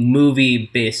amazing movie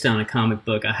based on a comic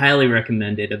book. I highly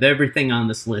recommend it. Of everything on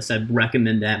this list, I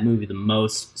recommend that movie the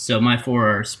most. So my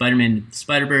 4 are Spider-Man,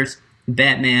 Spider-Verse,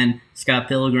 Batman, Scott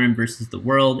Pilgrim versus the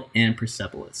World, and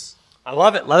Persepolis. I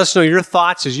love it. Let us know your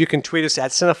thoughts as you can tweet us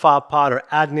at CinephilePod or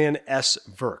Adnan S.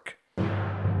 Verk.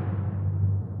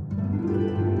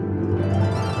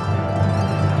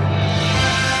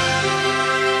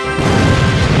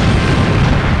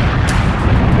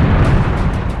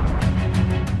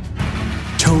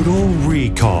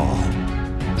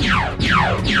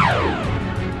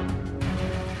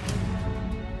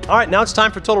 All right, now it's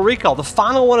time for Total Recall. The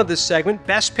final one of this segment,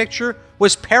 Best Picture,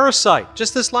 was Parasite.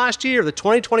 Just this last year, the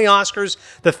 2020 Oscars,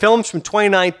 the films from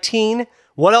 2019.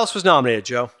 What else was nominated,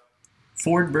 Joe?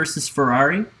 Ford versus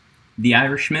Ferrari, The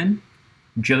Irishman,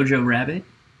 Jojo Rabbit,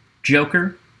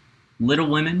 Joker, Little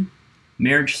Women,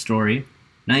 Marriage Story,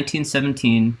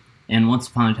 1917, and Once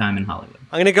Upon a Time in Hollywood.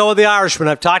 I'm going to go with The Irishman.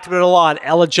 I've talked about it a lot.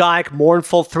 Elegiac,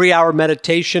 mournful, 3-hour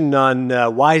meditation on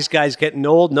wise guys getting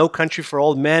old. No Country for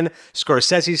Old Men,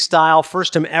 Scorsese style.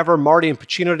 First time ever, Marty and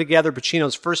Pacino together.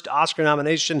 Pacino's first Oscar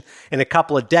nomination in a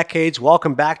couple of decades.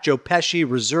 Welcome back, Joe Pesci.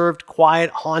 Reserved, quiet,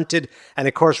 haunted, and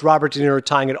of course, Robert De Niro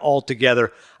tying it all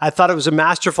together. I thought it was a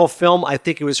masterful film. I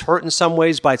think it was hurt in some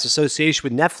ways by its association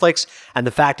with Netflix and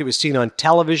the fact it was seen on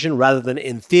television rather than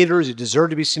in theaters. It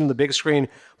deserved to be seen on the big screen,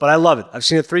 but I love it. I've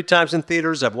seen it 3 times in theaters.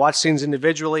 I've watched scenes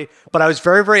individually, but I was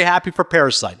very, very happy for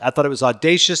Parasite. I thought it was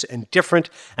audacious and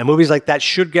different, and movies like that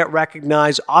should get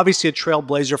recognized. Obviously a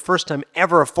trailblazer. First time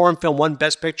ever a foreign film won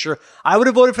Best Picture. I would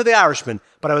have voted for The Irishman,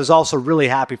 but I was also really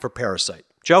happy for Parasite.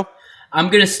 Joe? I'm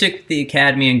going to stick with the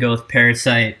Academy and go with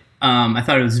Parasite. I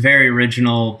thought it was very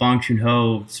original. Bong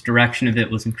Joon-ho's direction of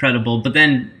it was incredible. But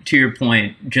then, to your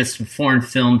point, just a foreign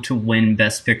film to win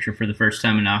Best Picture for the first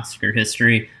time in Oscar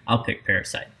history, I'll pick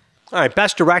Parasite. All right,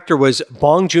 Best Director was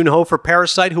Bong Joon-ho for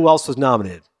Parasite. Who else was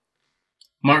nominated?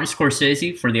 Martin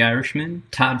Scorsese for The Irishman,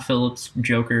 Todd Phillips,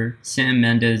 Joker, Sam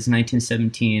Mendes,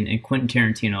 1917, and Quentin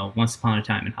Tarantino, Once Upon a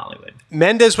Time in Hollywood.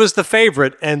 Mendes was the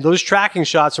favorite, and those tracking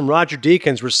shots from Roger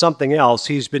Deakins were something else.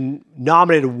 He's been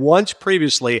nominated once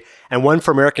previously and won for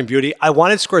American Beauty. I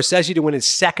wanted Scorsese to win his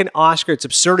second Oscar. It's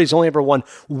absurd. He's only ever won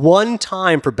 1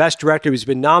 time for Best Director. He's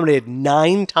been nominated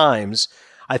 9 times.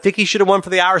 I think he should have won for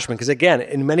The Irishman because, again,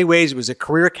 in many ways, it was a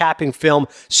career-capping film.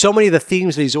 So many of the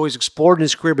themes that he's always explored in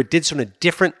his career, but did so on a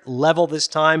different level this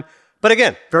time. But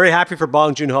again, very happy for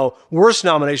Bong Joon-ho. Worst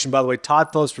nomination, by the way,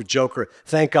 Todd Phillips for Joker.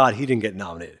 Thank God he didn't get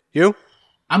nominated. You?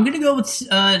 I'm going to go with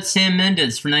Sam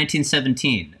Mendes for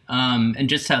 1917, and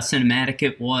just how cinematic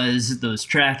it was, those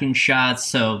tracking shots.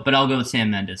 But I'll go with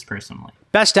Sam Mendes personally.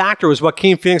 Best Actor was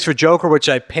Joaquin Phoenix for Joker, which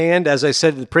I panned. As I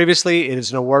said previously, it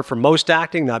is an award for most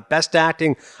acting, not best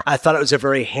acting. I thought it was a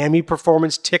very hammy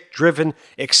performance, tick-driven,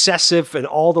 excessive in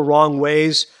all the wrong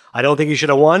ways. I don't think he should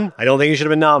have won. I don't think he should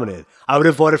have been nominated. I would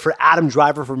have voted for Adam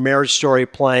Driver for Marriage Story,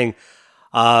 playing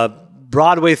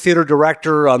Broadway theater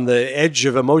director on the edge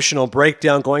of emotional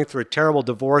breakdown, going through a terrible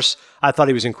divorce. I thought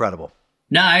he was incredible.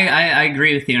 No, I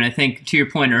agree with you. And I think, to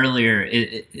your point earlier,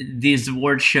 these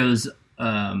award shows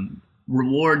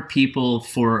reward people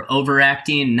for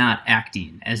overacting, not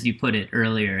acting, as you put it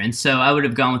earlier. And so I would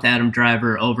have gone with Adam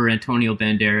Driver over Antonio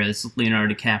Banderas,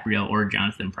 Leonardo DiCaprio, or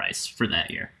Jonathan Pryce for that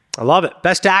year. I love it.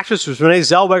 Best Actress was Renee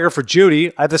Zellweger for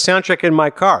Judy. I have the soundtrack in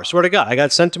my car. Swear to God, I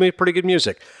got sent to me pretty good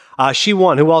music. She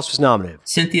won. Who else was nominated?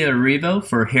 Cynthia Erivo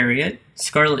for Harriet,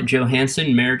 Scarlett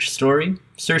Johansson, Marriage Story,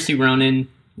 Saoirse Ronan,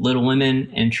 Little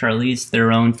Women, and Charlize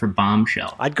Theron for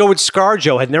Bombshell. I'd go with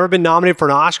ScarJo. Had never been nominated for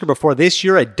an Oscar before this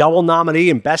year. A double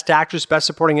nominee in Best Actress, Best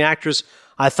Supporting Actress.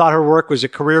 I thought her work was a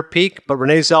career peak, but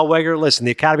Renee Zellweger, listen,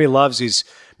 the Academy loves these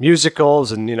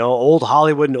musicals and, old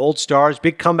Hollywood and old stars.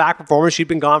 Big comeback performance. She'd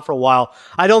been gone for a while.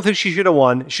 I don't think she should have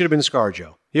won. It should have been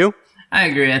ScarJo. You? I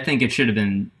agree. I think it should have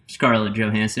been Scarlett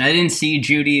Johansson. I didn't see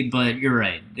Judy, but you're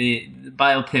right. The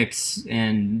biopics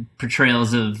and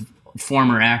portrayals of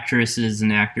former actresses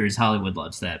and actors, Hollywood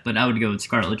loves that. But I would go with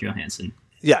Scarlett Johansson.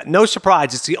 Yeah, no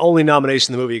surprise. It's the only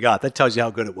nomination the movie got. That tells you how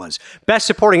good it was. Best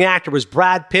Supporting Actor was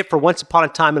Brad Pitt for Once Upon a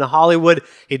Time in Hollywood.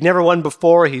 He'd never won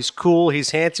before. He's cool.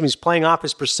 He's handsome. He's playing off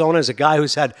his persona as a guy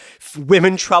who's had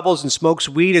women troubles and smokes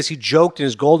weed, as he joked in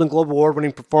his Golden Globe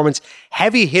Award-winning performance.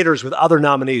 Heavy hitters with other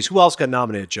nominees. Who else got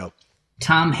nominated, Joe?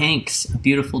 Tom Hanks, A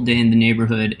Beautiful Day in the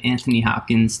Neighborhood, Anthony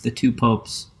Hopkins, The Two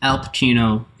Popes, Al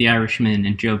Pacino, The Irishman,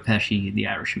 and Joe Pesci, The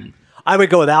Irishman. I would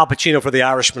go with Al Pacino for The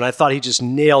Irishman. I thought he just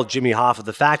nailed Jimmy Hoffa.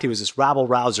 The fact he was this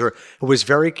rabble-rouser who was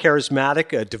very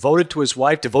charismatic, devoted to his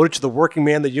wife, devoted to the working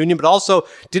man, the union, but also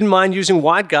didn't mind using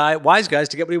wise guys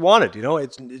to get what he wanted.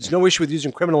 It's no issue with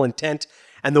using criminal intent.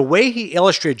 And the way he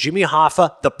illustrated Jimmy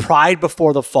Hoffa, the pride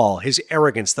before the fall, his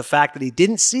arrogance, the fact that he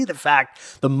didn't see the fact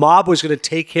the mob was going to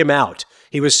take him out.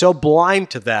 He was so blind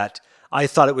to that. I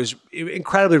thought it was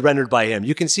incredibly rendered by him.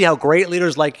 You can see how great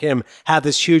leaders like him have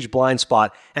this huge blind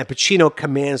spot, and Pacino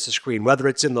commands the screen, whether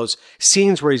it's in those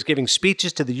scenes where he's giving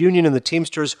speeches to the union and the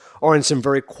Teamsters, or in some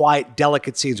very quiet,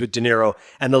 delicate scenes with De Niro.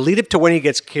 And the lead up to when he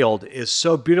gets killed is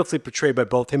so beautifully portrayed by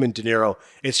both him and De Niro.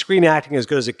 It's screen acting as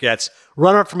good as it gets.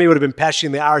 Runner-up for me would have been Pesci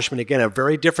in The Irishman. Again, a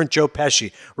very different Joe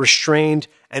Pesci, restrained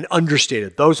and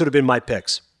understated. Those would have been my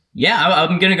picks. Yeah,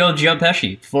 I'm gonna go Joe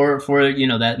Pesci for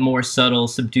that more subtle,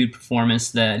 subdued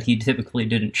performance that he typically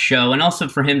didn't show, and also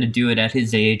for him to do it at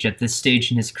his age, at this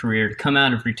stage in his career, to come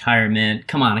out of retirement.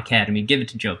 Come on, Academy, give it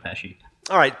to Joe Pesci.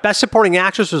 All right, Best Supporting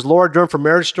Actress was Laura Dern for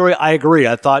Marriage Story. I agree.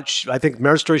 I think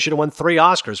Marriage Story should have won 3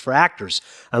 Oscars for actors,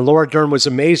 and Laura Dern was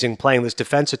amazing playing this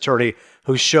defense attorney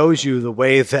who shows you the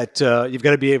way that you've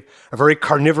got to be a very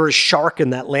carnivorous shark in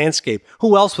that landscape.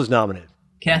 Who else was nominated?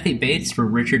 Kathy Bates for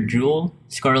Richard Jewell,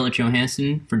 Scarlett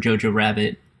Johansson for Jojo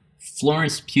Rabbit,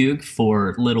 Florence Pugh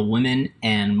for Little Women,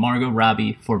 and Margot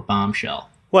Robbie for Bombshell.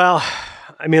 Well,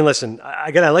 I mean, listen,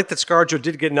 again, I like that ScarJo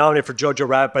did get nominated for Jojo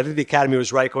Rabbit, but I think the Academy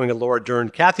was right going to Laura Dern.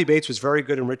 Kathy Bates was very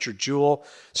good in Richard Jewell.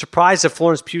 Surprised that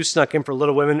Florence Pugh snuck in for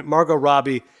Little Women. Margot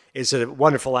Robbie is a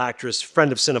wonderful actress,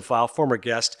 friend of Cinephile, former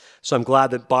guest, so I'm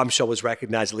glad that Bombshell was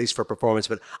recognized, at least for performance,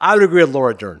 but I would agree with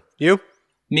Laura Dern. You?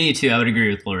 Me too. I would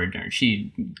agree with Laura Dern.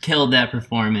 She killed that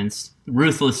performance.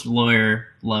 Ruthless lawyer,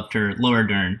 loved her. Laura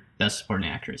Dern, Best Supporting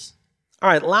Actress. All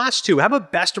right, last 2. How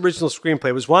about Best Original Screenplay?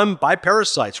 It was won by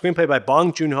Parasite, screenplay by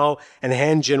Bong Joon-ho and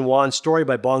Han Jin-won, story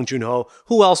by Bong Joon-ho.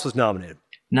 Who else was nominated?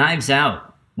 Knives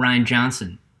Out, Rian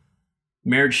Johnson.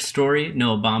 Marriage Story,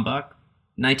 Noah Baumbach.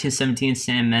 1917,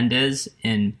 Sam Mendes.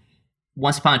 And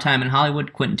Once Upon a Time in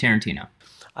Hollywood, Quentin Tarantino.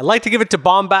 I'd like to give it to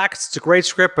Baumbach. It's a great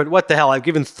script, but what the hell? I've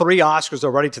given 3 Oscars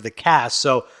already to the cast,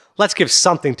 so let's give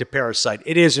something to Parasite.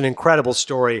 It is an incredible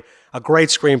story, a great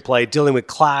screenplay dealing with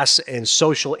class and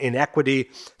social inequity,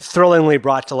 thrillingly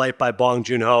brought to light by Bong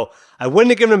Joon-ho. I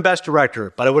wouldn't have given him Best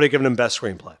Director, but I would have given him Best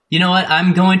Screenplay. You know what?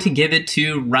 I'm going to give it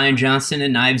to Rian Johnson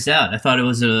and Knives Out. I thought it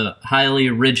was a highly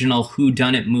original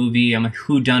whodunit movie. I'm a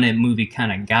whodunit movie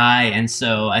kind of guy, and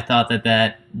so I thought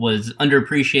that was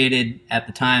underappreciated at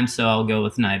the time, so I'll go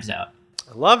with Knives Out.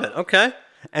 I love it. Okay.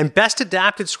 And Best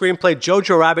Adapted Screenplay,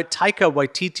 Jojo Rabbit, Taika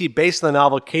Waititi, based on the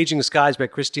novel Caging Skies by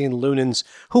Christine Lunens.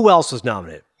 Who else was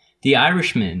nominated? The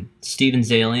Irishman, Steven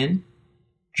Zaillian.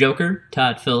 Joker,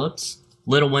 Todd Phillips.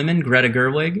 Little Women, Greta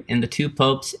Gerwig. And The Two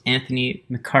Popes, Anthony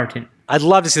McCartan. I'd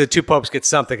love to see The Two Popes get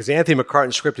something because Anthony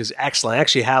McCartan's script is excellent. I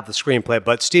actually have the screenplay,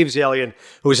 but Steve Zaillian,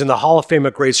 who is in the Hall of Fame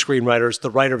of Great Screenwriters,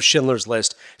 the writer of Schindler's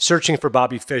List, Searching for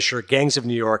Bobby Fischer, Gangs of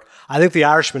New York. I think The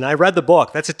Irishman, I read the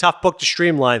book. That's a tough book to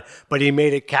streamline, but he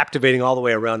made it captivating all the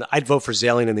way around. I'd vote for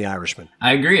Zaillian and The Irishman.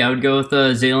 I agree. I would go with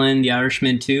Zaillian, The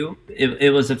Irishman, too.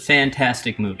 It was a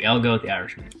fantastic movie. I'll go with The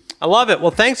Irishman. I love it. Well,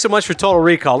 thanks so much for Total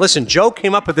Recall. Listen, Joe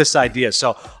came up with this idea,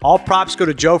 so all props go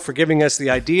to Joe for giving us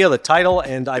the idea, the title,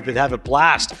 and I've been having a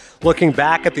blast looking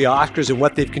back at the Oscars and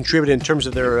what they've contributed in terms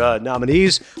of their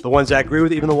nominees, the ones I agree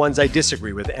with, even the ones I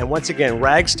disagree with. And once again,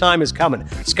 Rags time is coming.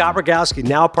 Scott Rogowski,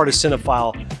 now part of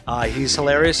Cinephile. He's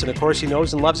hilarious, and of course, he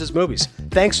knows and loves his movies.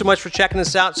 Thanks so much for checking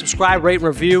us out. Subscribe, rate, and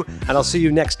review, and I'll see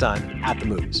you next time at the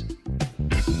movies.